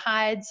some of the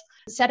hides.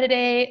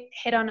 Saturday,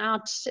 head on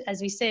out,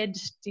 as we said,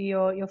 do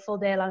your full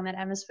day along that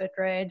Amersfoort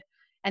Road.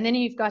 And then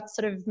you've got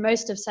sort of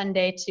most of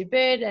Sunday to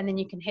bird, and then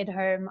you can head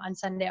home on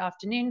Sunday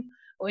afternoon.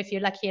 Or if you're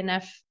lucky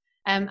enough,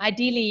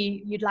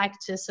 ideally, you'd like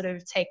to sort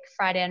of take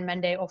Friday and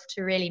Monday off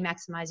to really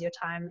maximize your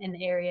time in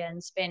the area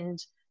and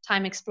spend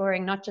time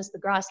exploring not just the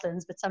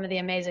grasslands, but some of the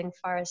amazing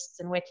forests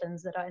and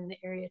wetlands that are in the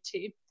area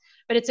too.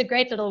 But it's a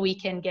great little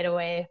weekend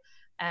getaway,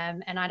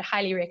 and I'd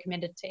highly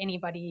recommend it to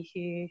anybody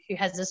who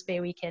has a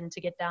spare weekend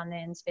to get down there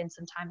and spend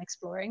some time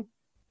exploring.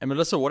 And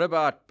Melissa, what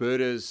about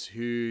birders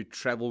who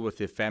travel with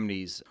their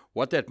families?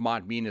 What that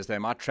might mean is they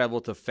might travel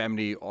with a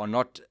family or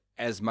not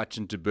as much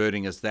into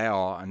birding as they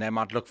are, and they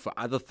might look for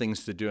other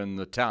things to do in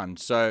the town.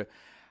 So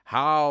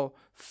how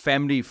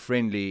family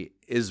friendly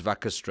is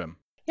Wackerstrom?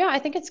 Yeah, I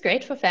think it's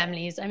great for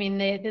families. I mean,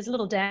 there's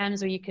little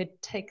dams where you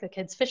could take the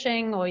kids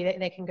fishing, or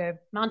they can go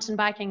mountain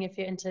biking if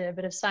you're into a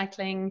bit of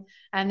cycling.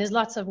 And there's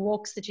lots of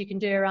walks that you can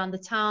do around the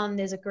town.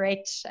 There's a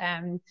great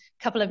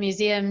couple of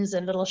museums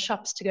and little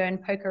shops to go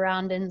and poke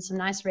around in, some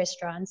nice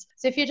restaurants.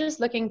 So if you're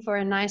just looking for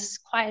a nice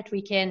quiet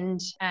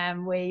weekend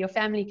where your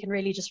family can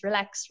really just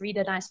relax, read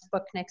a nice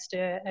book next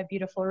to a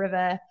beautiful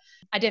river,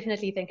 I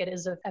definitely think it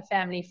is a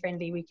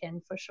family-friendly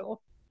weekend for sure.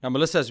 Now,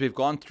 Melissa, as we've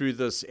gone through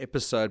this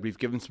episode, we've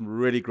given some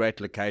really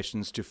great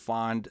locations to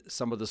find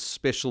some of the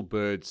special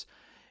birds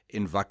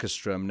in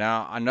Wackerstrom.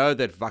 Now, I know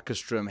that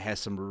Wackerstrom has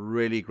some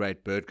really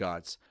great bird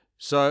guides.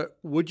 So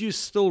would you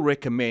still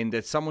recommend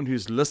that someone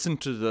who's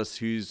listened to this,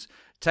 who's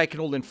taken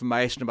all the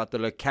information about the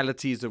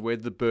localities of where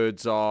the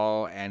birds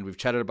are, and we've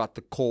chatted about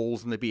the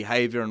calls and the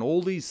behavior and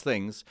all these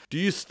things, do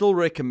you still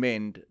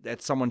recommend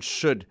that someone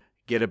should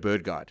get a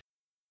bird guide?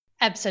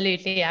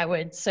 Absolutely, I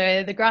would.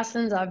 So the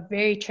grasslands are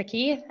very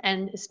tricky,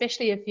 and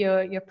especially if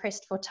you're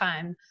pressed for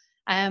time.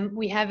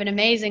 We have an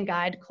amazing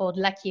guide called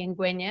Lucky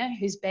Ngwenya,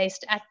 who's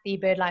based at the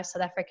BirdLife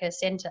South Africa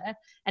Centre.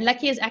 And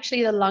Lucky is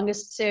actually the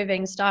longest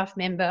serving staff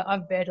member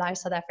of BirdLife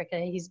South Africa.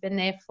 He's been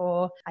there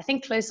for, I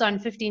think, close on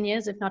 15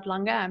 years, if not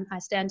longer. I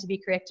stand to be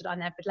corrected on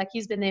that, but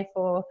Lucky's been there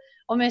for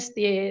almost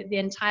the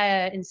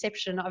entire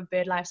inception of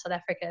BirdLife South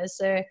Africa.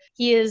 So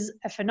he is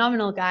a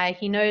phenomenal guy.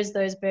 He knows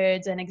those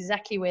birds and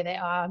exactly where they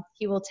are.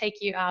 He will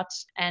take you out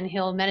and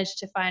he'll manage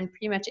to find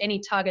pretty much any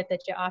target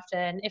that you're after.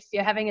 And if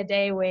you're having a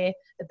day where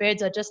the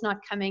birds are just not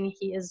coming,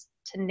 he is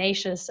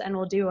tenacious and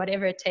will do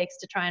whatever it takes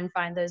to try and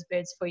find those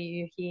birds for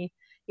you. He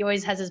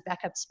always has his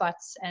backup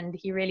spots, and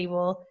he really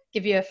will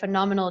give you a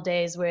phenomenal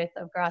day's worth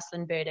of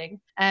grassland birding.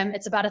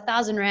 It's about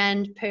 1,000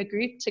 Rand per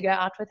group to go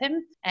out with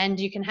him, and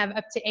you can have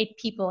up to 8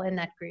 people in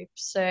that group.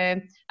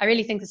 So I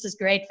really think this is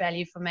great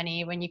value for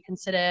money when you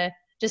consider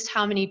just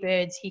how many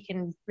birds he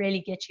can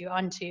really get you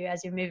onto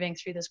as you're moving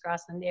through this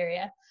grassland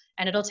area.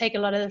 And it'll take a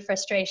lot of the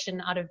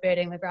frustration out of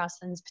birding the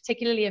grasslands,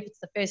 particularly if it's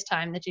the first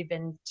time that you've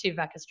been to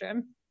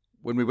Wackerstrom.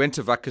 When we went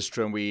to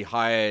Wackerstrom, we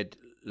hired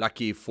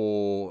Lucky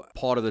for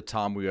part of the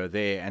time we were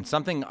there. And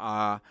something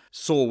I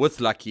saw with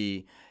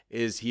Lucky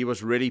is he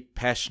was really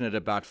passionate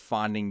about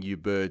finding new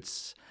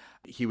birds.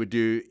 He would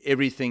do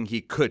everything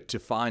he could to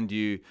find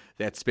you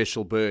that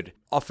special bird.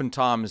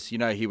 Oftentimes,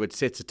 he would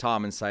set a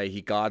time and say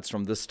he guides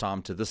from this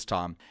time to this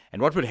time.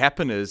 And what would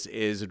happen is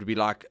it would be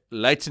like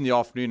late in the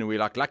afternoon and we're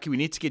like, Lucky, we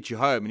need to get you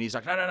home. And he's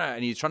like, no.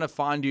 And he's trying to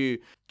find you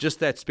just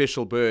that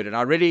special bird. And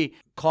I really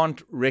can't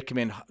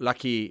recommend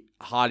Lucky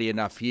highly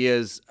enough. He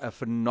is a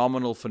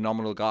phenomenal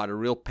guide, a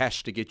real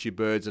passion to get you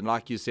birds. And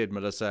like you said,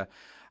 Melissa,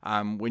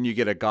 when you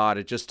get a guide,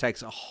 it just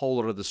takes a whole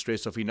lot of the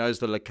stress off. He knows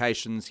the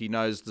locations, he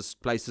knows the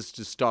places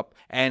to stop.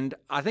 And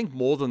I think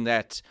more than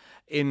that,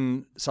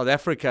 in South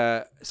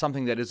Africa,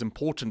 something that is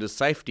important is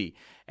safety.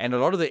 And a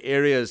lot of the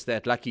areas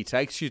that Lucky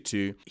takes you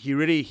to,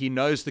 he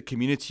knows the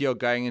community you're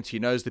going into, he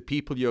knows the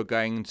people you're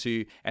going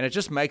into, and it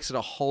just makes it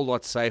a whole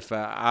lot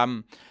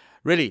safer.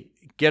 Really,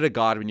 get a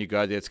guide when you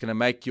go there. It's going to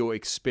make your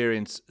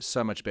experience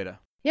so much better.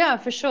 Yeah,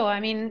 for sure. I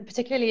mean,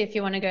 particularly if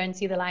you want to go and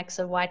see the likes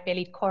of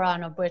white-bellied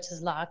koran or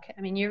Boteslark,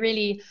 I mean, you're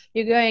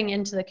going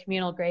into the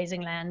communal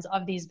grazing lands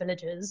of these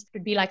villages. It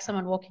would be like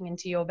someone walking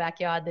into your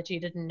backyard that you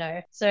didn't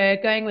know. So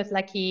going with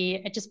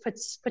Lucky, it just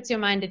puts your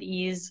mind at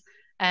ease.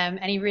 And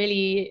he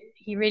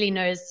really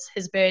knows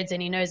his birds and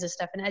he knows his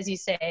stuff. And as you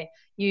say,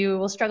 you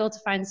will struggle to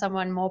find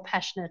someone more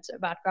passionate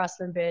about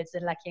grassland birds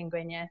than Lucky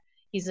Ngwenya.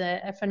 He's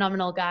a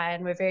phenomenal guy,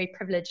 and we're very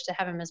privileged to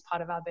have him as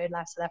part of our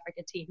Birdlife South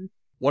Africa team.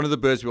 One of the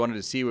birds we wanted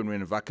to see when we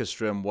were in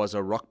Wackerstrom was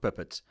a rock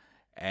pipit,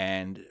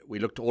 and we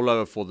looked all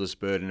over for this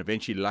bird, and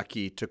eventually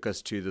Lucky took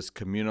us to this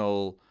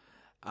communal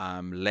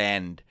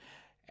land.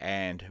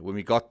 And when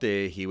we got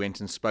there, he went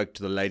and spoke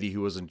to the lady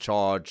who was in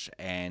charge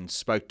and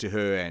spoke to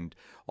her and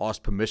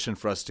asked permission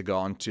for us to go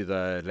onto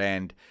the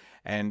land.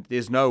 And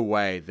there's no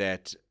way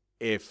that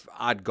if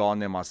I'd gone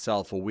there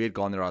myself or we had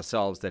gone there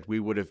ourselves that we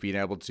would have been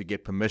able to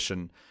get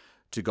permission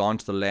to go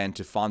onto the land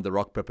to find the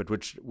rock pipit,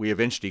 which we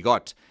eventually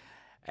got.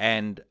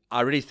 And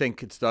I really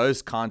think it's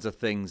those kinds of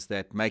things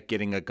that make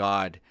getting a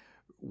guide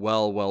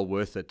well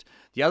worth it.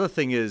 The other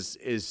thing is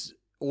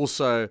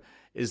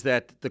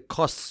that the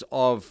costs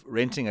of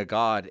renting a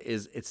guide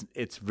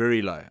it's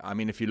very low. I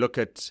mean, if you look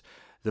at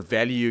the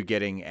value you're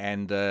getting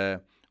and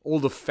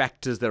all the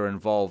factors that are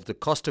involved, the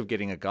cost of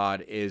getting a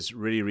guide is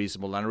really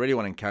reasonable. And I really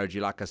want to encourage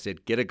you, like I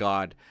said, get a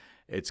guide.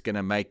 It's going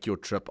to make your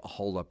trip a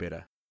whole lot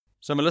better.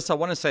 So, Melissa, I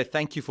want to say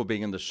thank you for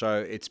being on the show.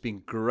 It's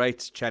been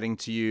great chatting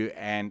to you,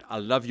 and I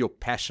love your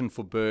passion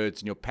for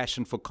birds and your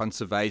passion for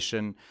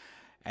conservation,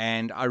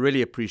 and I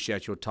really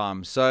appreciate your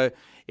time. So,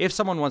 if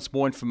someone wants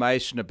more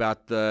information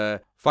about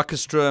the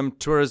Wackerstrom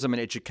Tourism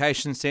and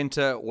Education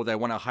Centre, or they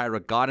want to hire a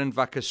guide in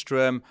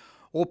Wackerstrom,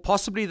 or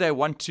possibly they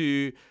want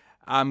to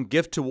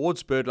give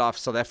towards BirdLife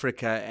South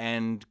Africa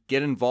and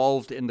get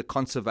involved in the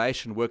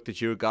conservation work that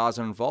you guys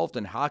are involved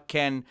in, how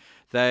can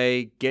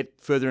they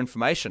get further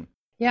information?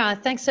 Yeah,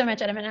 thanks so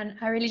much, Adam. And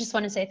I really just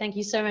want to say thank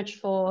you so much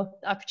for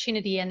the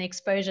opportunity and the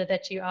exposure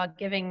that you are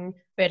giving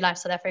BirdLife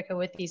South Africa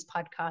with these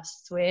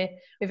podcasts. We're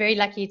very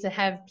lucky to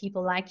have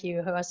people like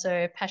you who are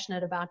so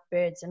passionate about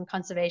birds and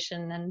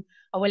conservation and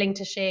are willing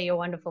to share your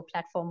wonderful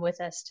platform with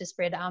us to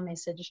spread our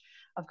message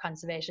of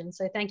conservation.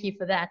 So thank you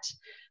for that.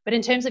 But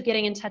in terms of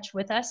getting in touch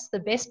with us, the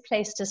best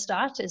place to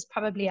start is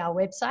probably our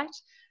website.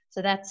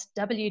 So that's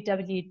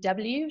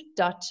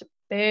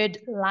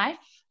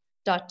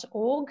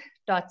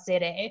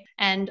www.birdlife.org.za,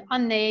 and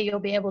on there you'll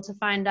be able to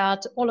find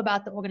out all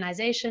about the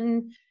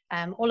organization,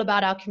 all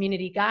about our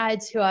community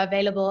guides who are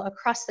available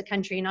across the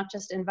country, not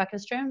just in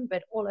Wackerstrom,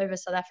 but all over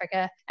South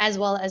Africa, as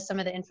well as some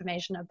of the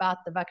information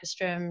about the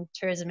Wackerstrom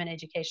Tourism and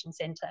Education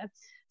Centre.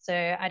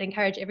 So I'd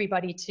encourage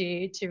everybody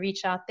to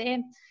reach out there.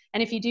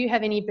 And if you do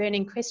have any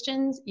burning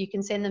questions, you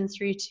can send them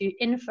through to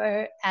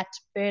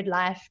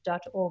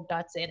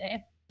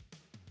info@birdlife.org.za.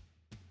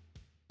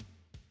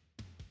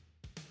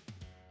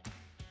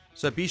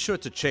 So be sure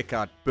to check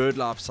out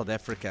BirdLife South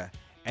Africa,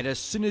 and as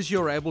soon as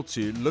you're able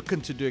to, look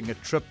into doing a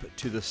trip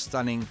to the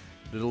stunning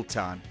little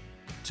town.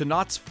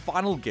 Tonight's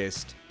final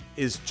guest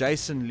is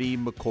Jason Lee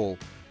McCall,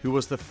 who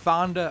was the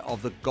founder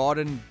of the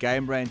Garden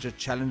Game Ranger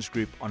Challenge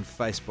group on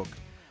Facebook.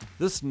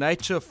 This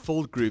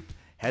nature-filled group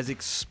has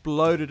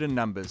exploded in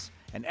numbers,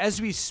 and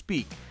as we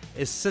speak,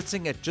 is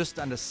sitting at just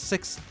under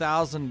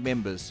 6,000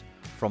 members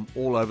from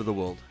all over the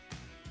world.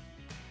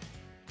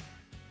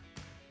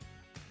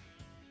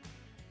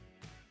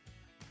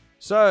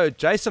 So,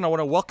 Jason, I want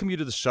to welcome you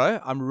to the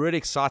show. I'm really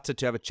excited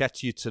to have a chat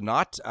to you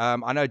tonight.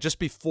 I know just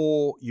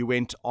before you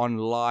went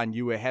online,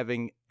 you were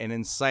having an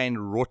insane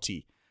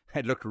roti.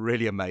 It looked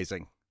really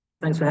amazing.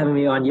 Thanks for having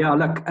me on. Yeah,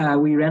 look,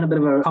 we ran a bit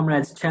of a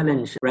Comrades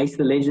Challenge, Race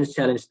the Legends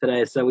Challenge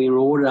today. So we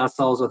rewarded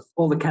ourselves with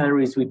all the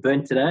calories we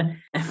burnt today.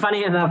 And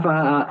funny enough,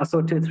 I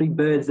saw 2 or 3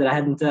 birds that I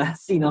hadn't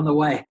seen on the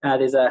way.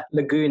 There's a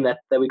lagoon that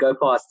we go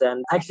past.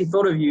 And I actually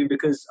thought of you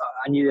because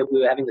I knew that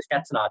we were having the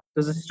chat tonight. It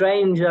was a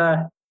strange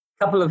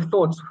couple of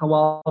thoughts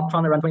while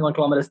trying to run 21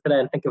 kilometers today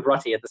and think of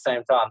Rotti at the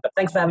same time. But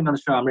thanks for having me on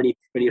the show. I'm really,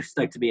 really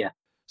stoked to be here.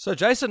 So,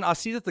 Jason, I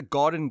see that the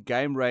Garden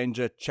Game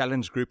Ranger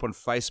Challenge group on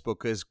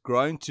Facebook has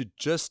grown to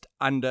just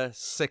under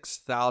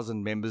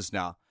 6,000 members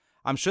now.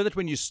 I'm sure that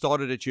when you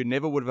started it, you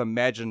never would have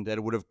imagined that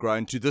it would have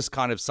grown to this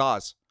kind of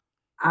size.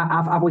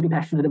 I've always been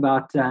passionate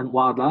about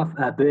wildlife.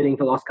 Birding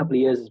for the last couple of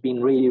years has been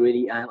really,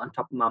 really on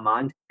top of my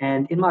mind.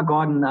 And in my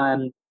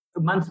garden,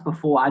 months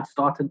before I'd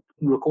started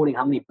recording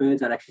how many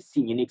birds I'd actually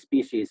seen, unique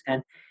species. And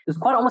it was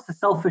quite almost a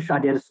selfish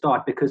idea to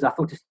start because I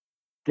thought,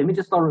 let me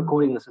just start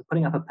recording this and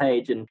putting up a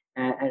page and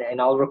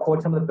I'll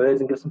record some of the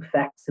birds and give some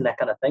facts and that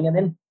kind of thing. And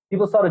then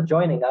people started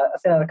joining. I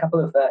sent out a couple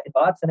of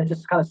invites and it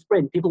just kind of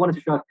spread. People wanted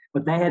to show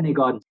what they had in their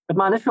gardens. But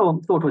my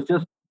initial thought was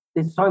just,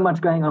 there's so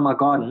much going on in my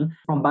garden,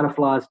 from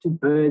butterflies to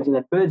birds, and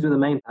that birds were the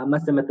main, I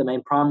must admit, the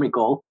main primary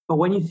goal. But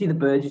when you see the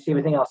birds, you see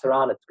everything else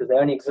around it because they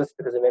only exist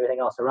because of everything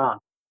else around.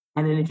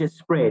 And then it just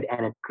spread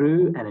and it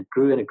grew and it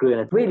grew and it grew.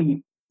 And it's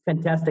really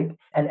fantastic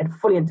and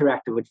fully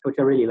interactive, which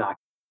I really like.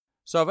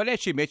 So I've only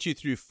actually met you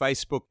through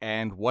Facebook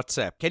and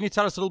WhatsApp. Can you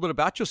tell us a little bit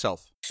about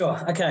yourself? Sure.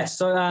 Okay.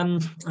 So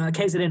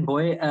KZN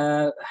boy,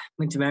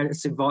 went to merit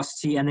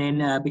varsity and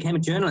then became a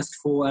journalist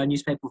for a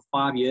newspaper for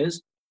 5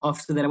 years.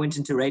 After that, I went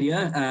into radio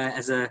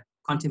as a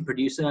content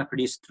producer. I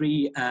produced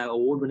 2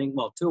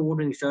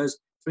 award-winning shows,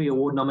 3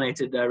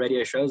 award-nominated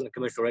radio shows on a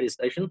commercial radio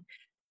station.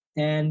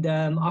 And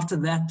after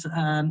that,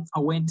 I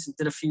went and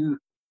did a few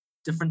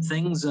different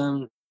things,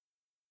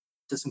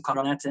 did some cut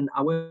on that, and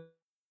I work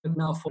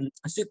now for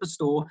a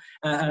superstore,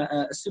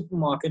 a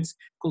supermarket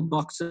called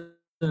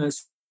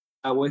Boxers.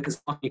 I work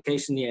as a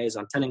communication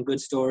liaison, telling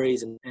good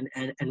stories and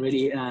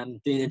really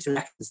doing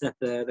interactions that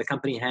the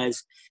company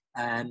has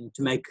to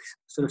make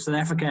sort of South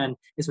Africa and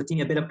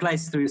Eswatini a better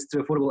place through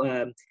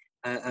affordable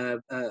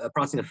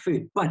pricing of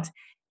food. But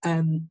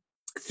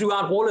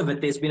throughout all of it,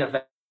 there's been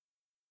a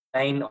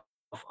vein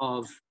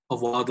of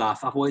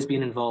wildlife. I've always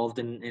been involved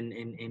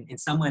in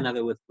some way or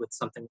another with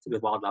something to do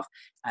with wildlife.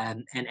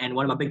 And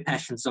one of my big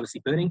passions is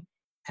obviously birding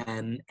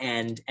and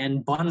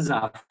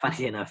bonsai,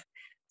 funny enough.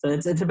 So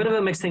it's a bit of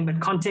a mixed thing, but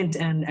content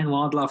and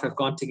wildlife have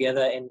gone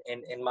together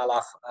in my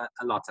life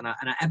a lot. And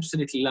I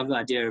absolutely love the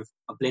idea of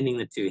blending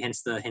the two,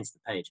 hence the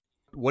page.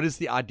 What is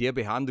the idea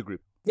behind the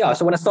group? Yeah,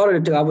 so when I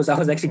started, I was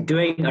actually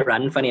doing a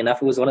run. Funny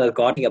enough, it was one of the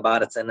gardening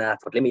about it, and I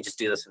thought, let me just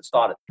do this and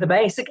start it. The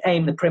basic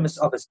aim, the premise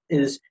of it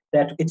is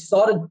that it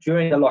started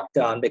during the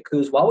lockdown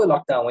because while we're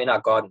locked down, we're in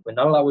our garden. We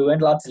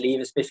weren't allowed to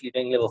leave, especially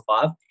during level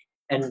 5,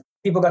 and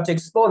people got to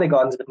explore their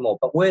gardens a bit more.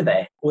 But were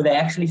they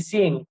actually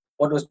seeing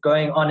what was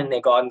going on in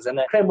their gardens and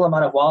the incredible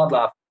amount of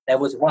wildlife that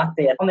was right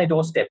there on their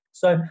doorstep?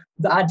 So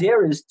the idea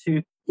is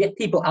to get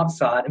people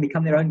outside and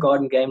become their own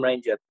garden game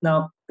ranger.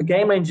 Now, the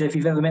game ranger, if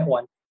you've ever met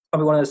one,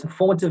 probably one of those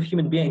informative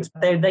human beings.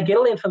 They get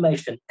all the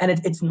information, and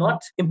it's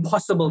not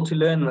impossible to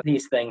learn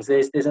these things.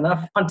 There's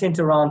enough content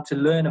around to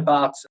learn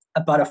about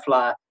a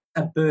butterfly,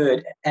 a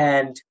bird,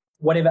 and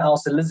whatever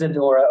else, a lizard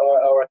or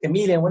a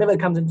chameleon, whatever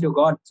comes into your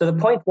garden. So the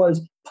point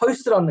was,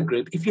 post it on the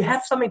group. If you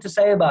have something to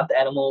say about the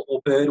animal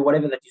or bird or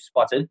whatever that you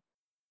spotted,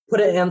 put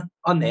it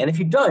on there. And if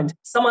you don't,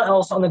 someone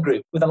else on the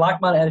group with a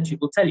like-minded attitude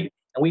will tell you.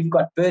 And we've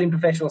got birding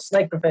professionals,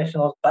 snake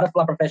professionals,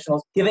 butterfly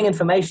professionals giving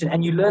information,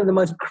 and you learn the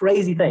most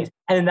crazy things.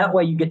 And in that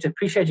way, you get to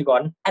appreciate your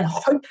garden and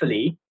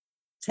hopefully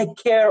take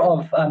care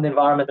of the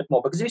environment a bit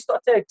more, because you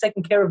start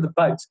taking care of the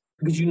bugs,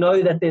 because you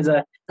know that there's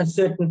a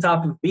certain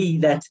type of bee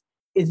that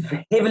is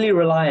heavily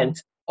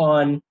reliant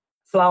on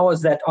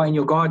flowers that are in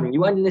your garden.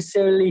 You won't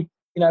necessarily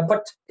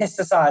put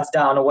pesticides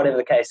down or whatever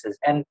the case is,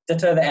 and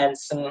deter the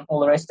ants and all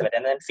the rest of it,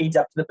 and then feeds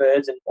up to the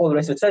birds and all the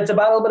rest of it. So it's a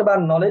little bit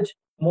about knowledge,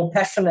 more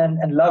passion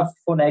and love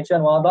for nature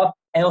and wildlife,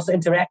 and also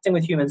interacting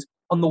with humans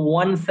on the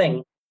one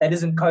thing that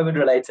isn't COVID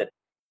related.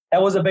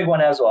 That was a big one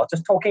as well.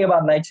 Just talking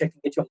about nature can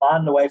get your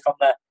mind away from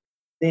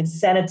the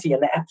insanity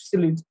and the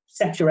absolute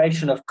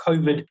saturation of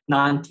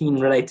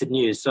COVID-19 related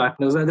news. So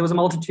there was a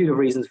multitude of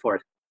reasons for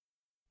it.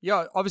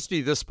 Yeah,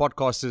 obviously this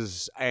podcast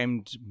is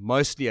aimed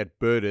mostly at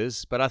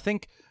birders, but I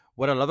think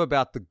what I love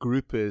about the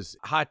group is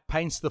how it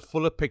paints the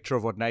fuller picture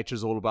of what nature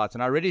is all about.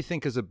 And I really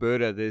think as a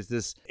birder, there's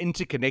this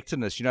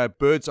interconnectedness.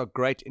 Birds are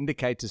great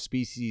indicator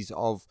species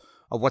of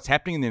what's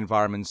happening in the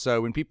environment.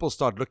 So when people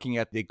start looking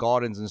at their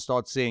gardens and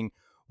start seeing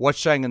what's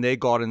showing in their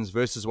gardens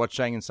versus what's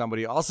showing in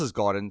somebody else's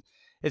garden,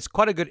 it's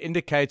quite a good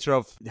indicator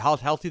of how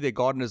healthy their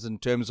garden is in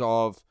terms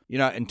of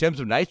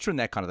nature and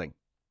that kind of thing.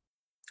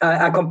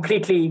 I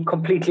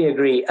completely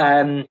agree.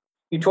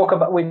 We talk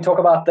about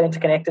the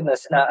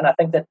interconnectedness, and I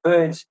think that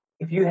birds,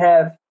 if you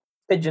have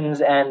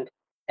pigeons and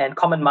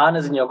common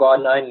miners in your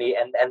garden only,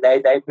 and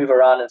they move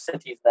around in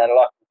cities and that a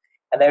lot,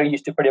 and they're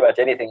used to pretty much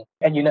anything,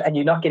 and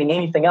you're not getting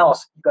anything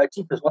else, you go,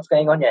 jeepers, what's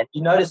going on here? And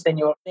you notice then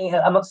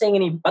I'm not seeing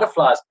any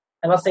butterflies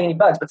and not seeing any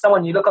bugs. But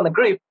you look on the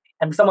group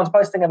and someone's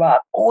posting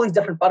about all these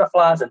different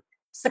butterflies and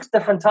 6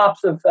 different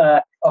types of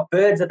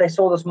birds that they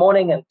saw this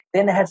morning, and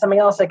then they had something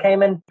else that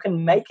came in. You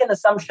can make an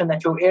assumption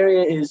that your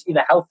area is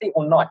either healthy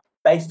or not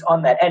based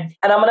on that. And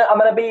I'm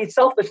gonna be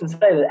selfish and say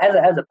that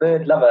as a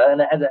bird lover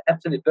and as an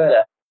absolute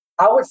birder,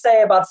 I would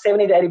say about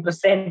 70 to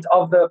 80%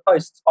 of the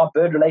posts are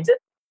bird related,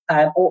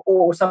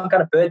 or some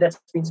kind of bird that's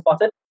been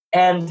spotted.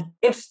 And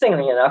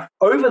interestingly enough,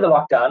 over the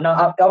lockdown,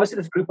 now obviously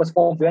this group was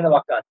formed during the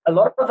lockdown, a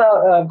lot of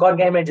our garden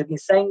game rangers have been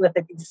saying that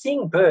they've been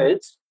seeing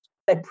birds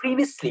that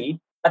previously,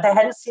 but they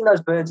hadn't seen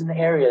those birds in the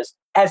areas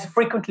as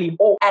frequently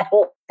or at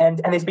all.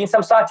 And there's been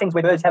some sightings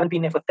where birds haven't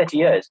been there for 30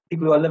 years.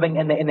 People who are living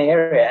in the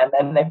area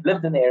and they've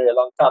lived in the area a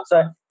long time.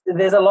 So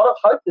there's a lot of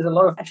hope, there's a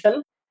lot of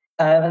action,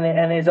 and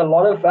there's a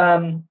lot of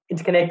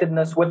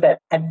interconnectedness with that.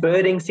 And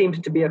birding seems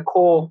to be a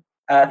core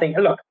thing.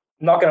 Look,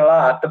 I'm not going to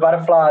lie, the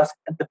butterflies,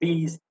 the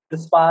bees, the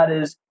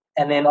spiders,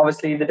 and then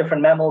obviously the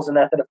different mammals and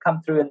that have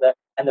come through,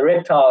 and the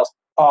reptiles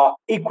are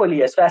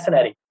equally as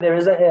fascinating. There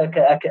is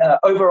a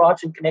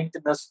overarching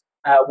connectedness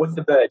with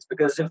the birds,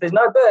 because if there's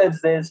no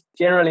birds, there's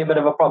generally a bit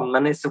of a problem,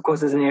 unless of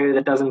course there's an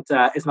area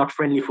that is not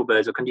friendly for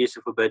birds or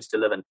conducive for birds to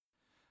live in.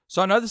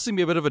 So I know this is going to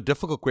be a bit of a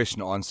difficult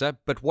question to answer,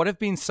 but what have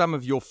been some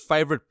of your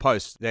favorite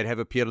posts that have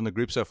appeared on the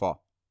group so far?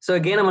 So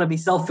again, I'm going to be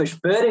selfish.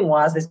 Birding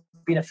wise, there's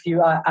been a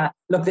few.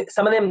 Look,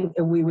 some of them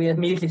we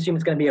immediately assume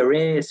it's going to be a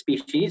rare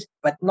species,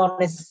 but not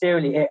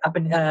necessarily. Up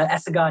in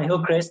Assegai and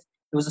Hillcrest,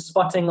 there was a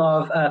spotting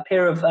of a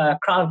pair of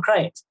crowned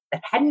cranes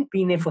that hadn't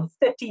been there for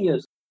 30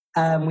 years.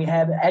 We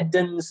have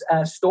Adden's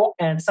stork,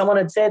 and someone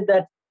had said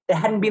that there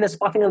hadn't been a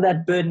spotting of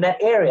that bird in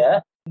that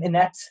area, in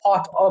that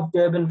part of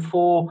Durban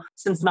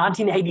since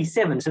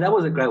 1987. So that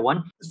was a great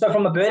one. So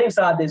from a birding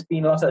side, there's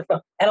been lots of,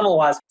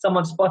 animal-wise,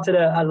 someone spotted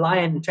a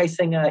lion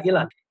chasing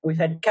eland. We've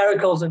had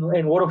caracals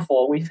in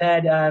waterfall. We've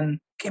had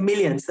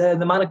chameleons,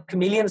 the amount of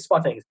chameleon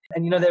spottings.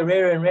 And, they're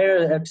rarer and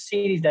rarer to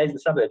see these days in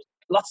the suburbs.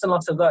 Lots and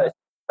lots of those.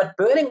 But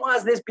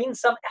birding-wise, there's been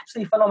some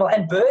absolutely phenomenal.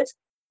 And birds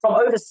from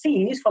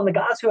overseas, from the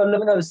guys who are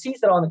living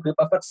overseas that are on the group.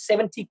 I've got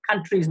 70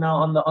 countries now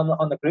on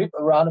the group,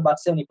 around about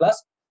 70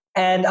 plus.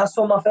 And I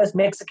saw my first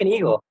Mexican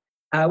eagle,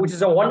 which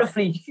is a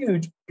wonderfully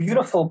huge,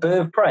 beautiful bird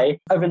of prey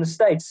over in the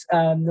States.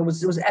 It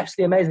was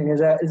absolutely amazing.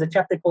 There's a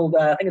chap called,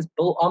 I think it's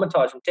Bill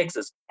Armitage from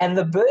Texas. And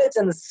the birds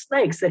and the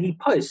snakes that he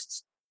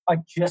posts are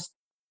just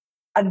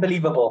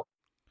unbelievable.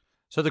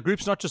 So the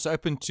group's not just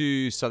open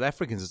to South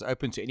Africans, it's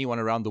open to anyone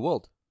around the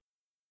world.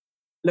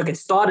 Look, it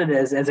started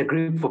as a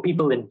group for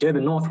people in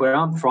Durban North, where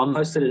I'm from.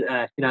 Hosted,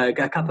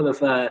 a couple of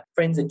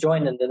friends that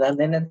joined, and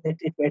then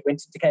it went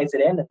to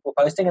KZN for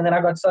posting, and then I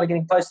started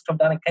getting posts from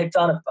down in Cape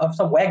Town of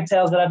some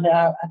wagtails that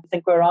I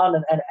think were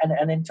around,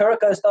 and then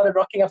Turco started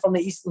rocking up from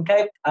the Eastern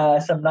Cape,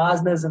 some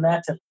Nasners and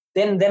that,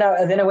 and then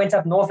I went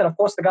up north, and of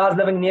course the guys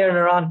living near and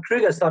around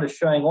Kruger started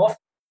showing off,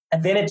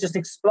 and then it just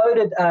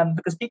exploded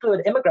because people who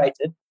had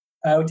immigrated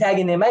were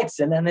tagging their mates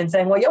and then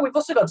saying, well, yeah, we've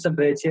also got some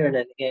birds here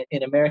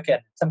in America.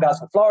 And some guys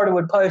from Florida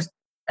would post.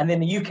 And then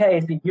the UK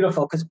has been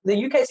beautiful because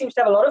the UK seems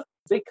to have a lot of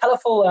very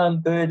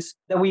colourful birds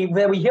that we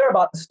hear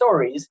about the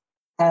stories.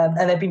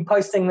 And they've been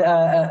posting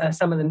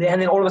some of them there.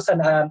 And then all of a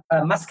sudden,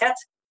 muscat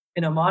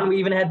in Oman. We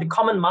even had the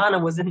common miner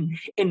was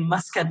in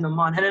Muscat in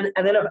Oman.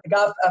 And then a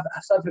guy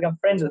I've started to become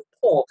friends with,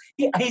 Paul.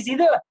 He's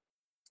either,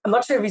 I'm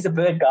not sure if he's a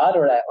bird guard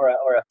or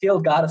a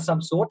field guard of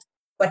some sort,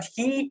 but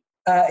he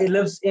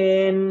lives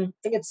in, I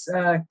think it's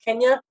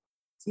Kenya.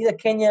 It's either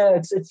Kenya,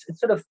 it's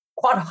sort of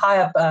quite high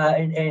up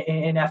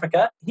in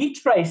Africa. He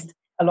traced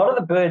a lot of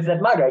the birds that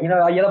migrate,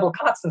 our yellow-billed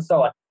kites and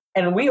so on.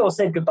 And we all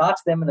said goodbye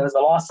to them, and there was the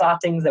last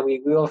sightings that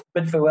we all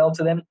bid farewell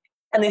to them.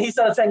 And then he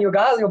started saying, your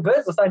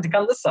birds are starting to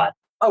come this side.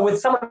 Oh, with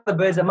some of the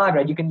birds that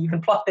migrate, you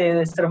can plot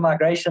their sort of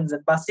migrations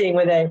and by seeing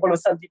where they all of a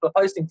sudden people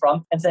are posting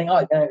from and saying,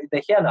 oh,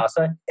 they're here now.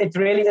 So it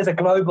really is a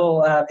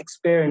global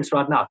experience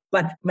right now.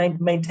 But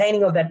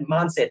maintaining of that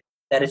mindset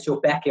that it's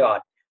your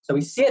backyard. So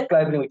we see it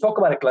globally, we talk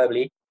about it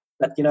globally,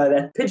 but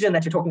that pigeon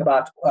that you're talking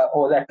about,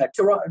 or that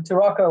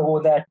Turako,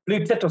 or that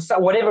blue tit, or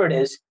whatever it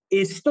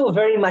is still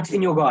very much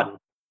in your garden.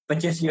 But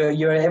just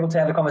you're able to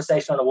have a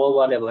conversation on a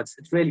worldwide level. It's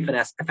really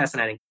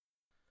fascinating.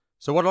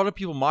 So what a lot of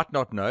people might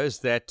not know is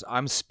that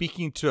I'm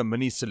speaking to a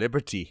mini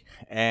celebrity,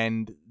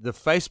 and the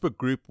Facebook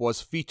group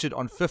was featured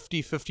on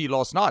 50/50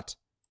 last night.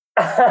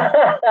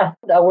 I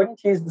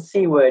wouldn't use the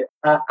C word.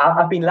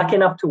 I've been lucky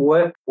enough to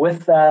work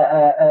with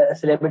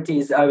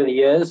celebrities over the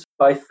years,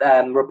 both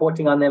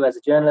reporting on them as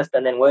a journalist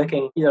and then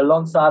working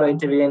alongside or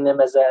interviewing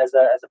them as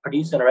a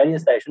producer on a radio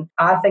station.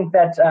 I think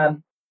that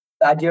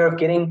the idea of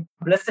getting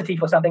publicity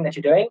for something that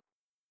you're doing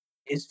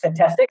is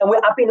fantastic. And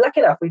I've been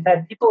lucky enough. We've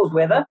had People's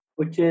Weather,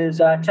 which is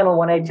Channel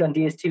 180 on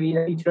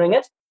DSTV featuring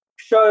it.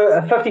 Show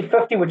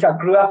 50/50, which I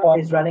grew up on,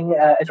 is running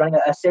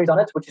a series on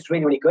it, which is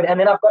really, really good. And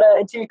then I've got an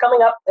interview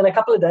coming up in a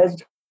couple of days,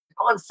 which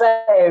I can't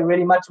say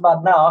really much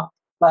about now,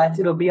 but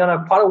it'll be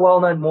on quite a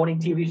well-known morning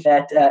TV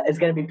show that is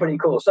going to be pretty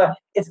cool. So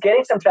it's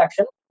getting some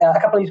traction. A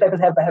couple of newspapers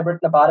have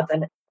written about it.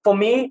 And for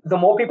me, the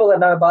more people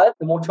that know about it,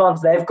 the more chance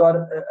they've got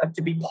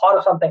to be part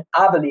of something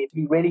I believe to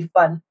be really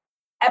fun,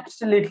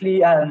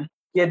 absolutely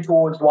geared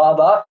towards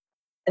wildlife.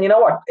 And you know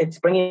what? It's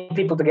bringing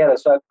people together.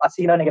 So I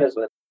see no negatives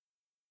with it.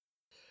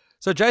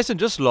 So, Jason,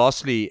 just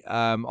lastly,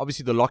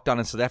 obviously the lockdown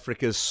in South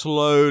Africa is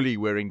slowly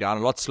wearing down, a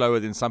lot slower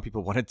than some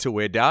people wanted to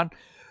wear down.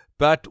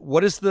 But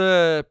what is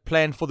the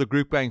plan for the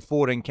group going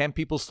forward, and can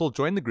people still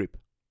join the group?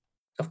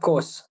 Of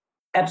course.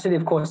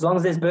 Absolutely, of course. As long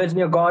as there's birds in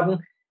your garden,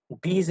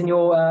 bees in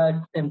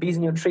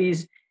your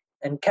trees,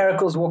 and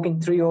caracals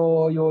walking through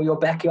your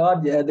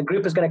backyard, the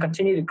group is going to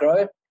continue to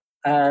grow.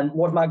 And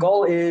what my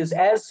goal is,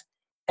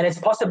 and it's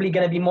possibly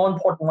going to be more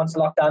important once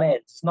lockdown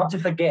ends, not to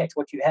forget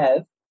what you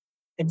have,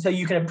 and so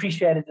you can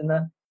appreciate it in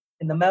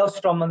the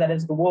maelstrom that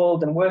is the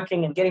world, and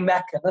working and getting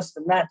back and this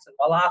and that and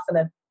my life, and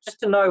then just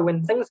to know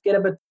when things get a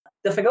bit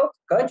difficult,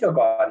 go into your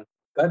garden,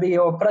 put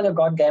on your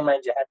garden game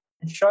ranger hat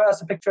and show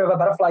us a picture of a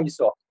butterfly you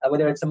saw,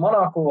 whether it's a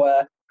monarch or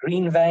a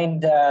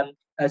green-veined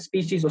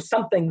species or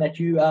something that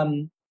you've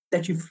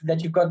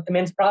got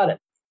immense pride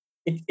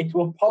in. It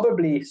will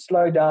probably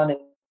slow down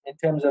in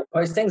terms of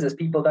most things as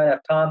people don't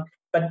have time.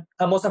 But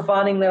I'm also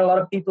finding that a lot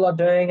of people are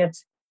doing it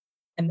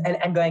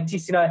and going,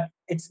 geez,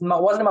 it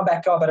wasn't in my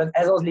backyard, but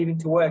as I was leaving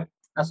to work,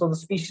 I saw the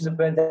species of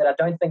bird that I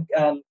don't think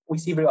we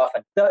see very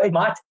often. So it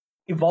might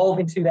evolve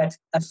into that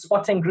a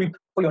spotting group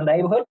for your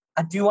neighborhood.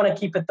 I do want to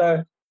keep it,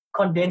 though,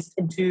 condensed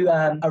into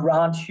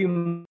around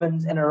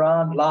humans and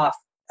around life,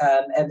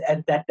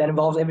 and that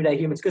involves everyday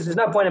humans. Because there's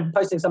no point in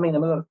posting something in the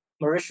middle of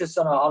Mauritius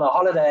on a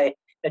holiday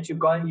that you've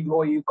gone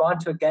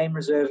to a game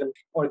reserve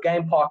or a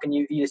game park and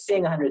you're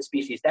seeing 100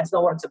 species. That's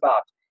not what it's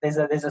about. There's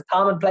a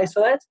time and place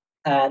for that.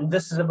 And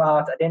this is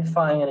about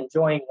identifying and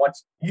enjoying what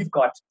you've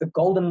got, the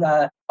golden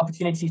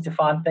opportunities to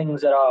find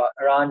things that are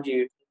around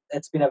you.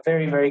 It's been a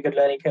very, very good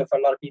learning curve for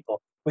a lot of people.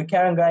 We're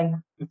carrying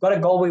going. We've got a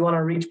goal we want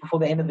to reach before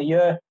the end of the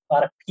year, a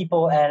lot of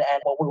people and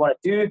what we want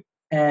to do.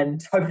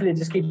 And hopefully it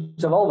just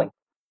keeps evolving.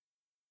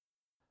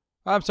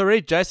 So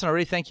Jason, I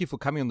really thank you for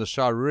coming on the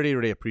show. I really,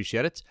 really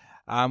appreciate it.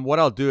 What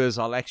I'll do is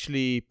I'll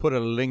actually put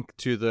a link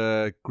to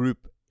the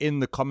group in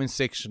the comment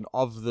section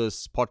of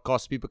this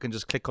podcast. People can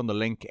just click on the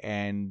link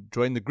and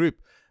join the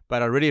group.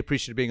 But I really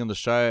appreciate being on the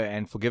show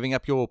and for giving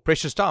up your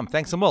precious time.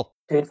 Thanks, Emil.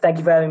 Dude, thank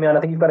you for having me on. I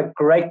think you've got a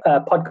great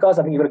podcast.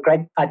 I think you've got a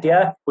great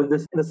idea with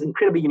this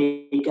incredibly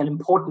unique and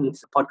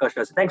important podcast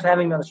show. So thanks for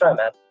having me on the show,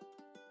 man.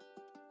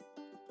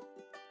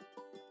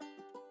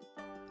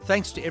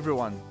 Thanks to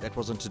everyone that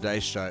was on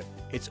today's show.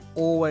 It's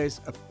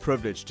always a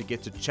privilege to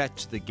get to chat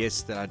to the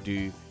guests that I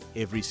do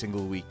every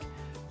single week.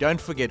 Don't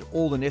forget,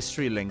 all the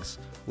necessary links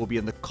will be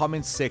in the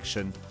comments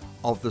section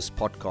of this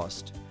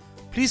podcast.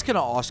 Please can I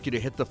ask you to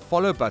hit the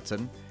follow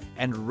button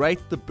and rate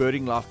the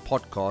Birding Life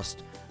podcast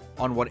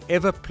on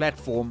whatever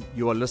platform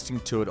you are listening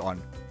to it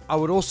on. I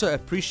would also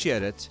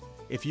appreciate it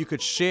if you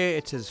could share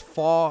it as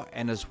far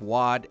and as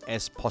wide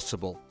as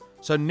possible.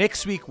 So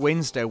next week,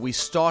 Wednesday, we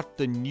start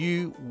the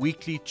new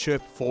weekly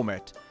chirp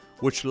format,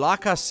 which,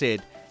 like I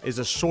said, is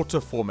a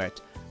shorter format.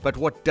 But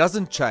what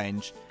doesn't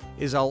change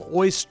is I'll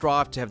always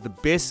strive to have the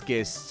best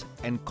guests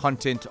and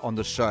content on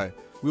the show.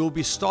 We will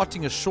be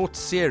starting a short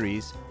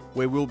series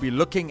where we'll be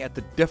looking at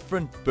the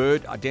different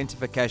bird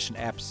identification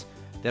apps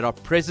that are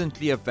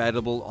presently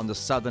available on the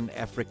Southern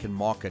African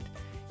market,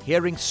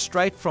 hearing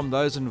straight from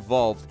those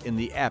involved in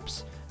the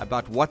apps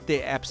about what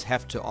their apps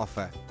have to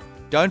offer.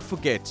 Don't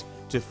forget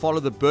to follow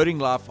the Birding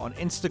Life on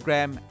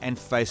Instagram and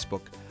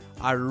Facebook.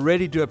 I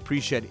really do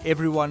appreciate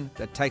everyone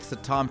that takes the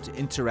time to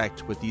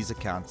interact with these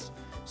accounts.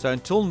 So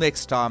until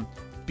next time,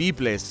 be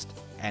blessed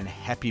and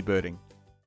happy birding.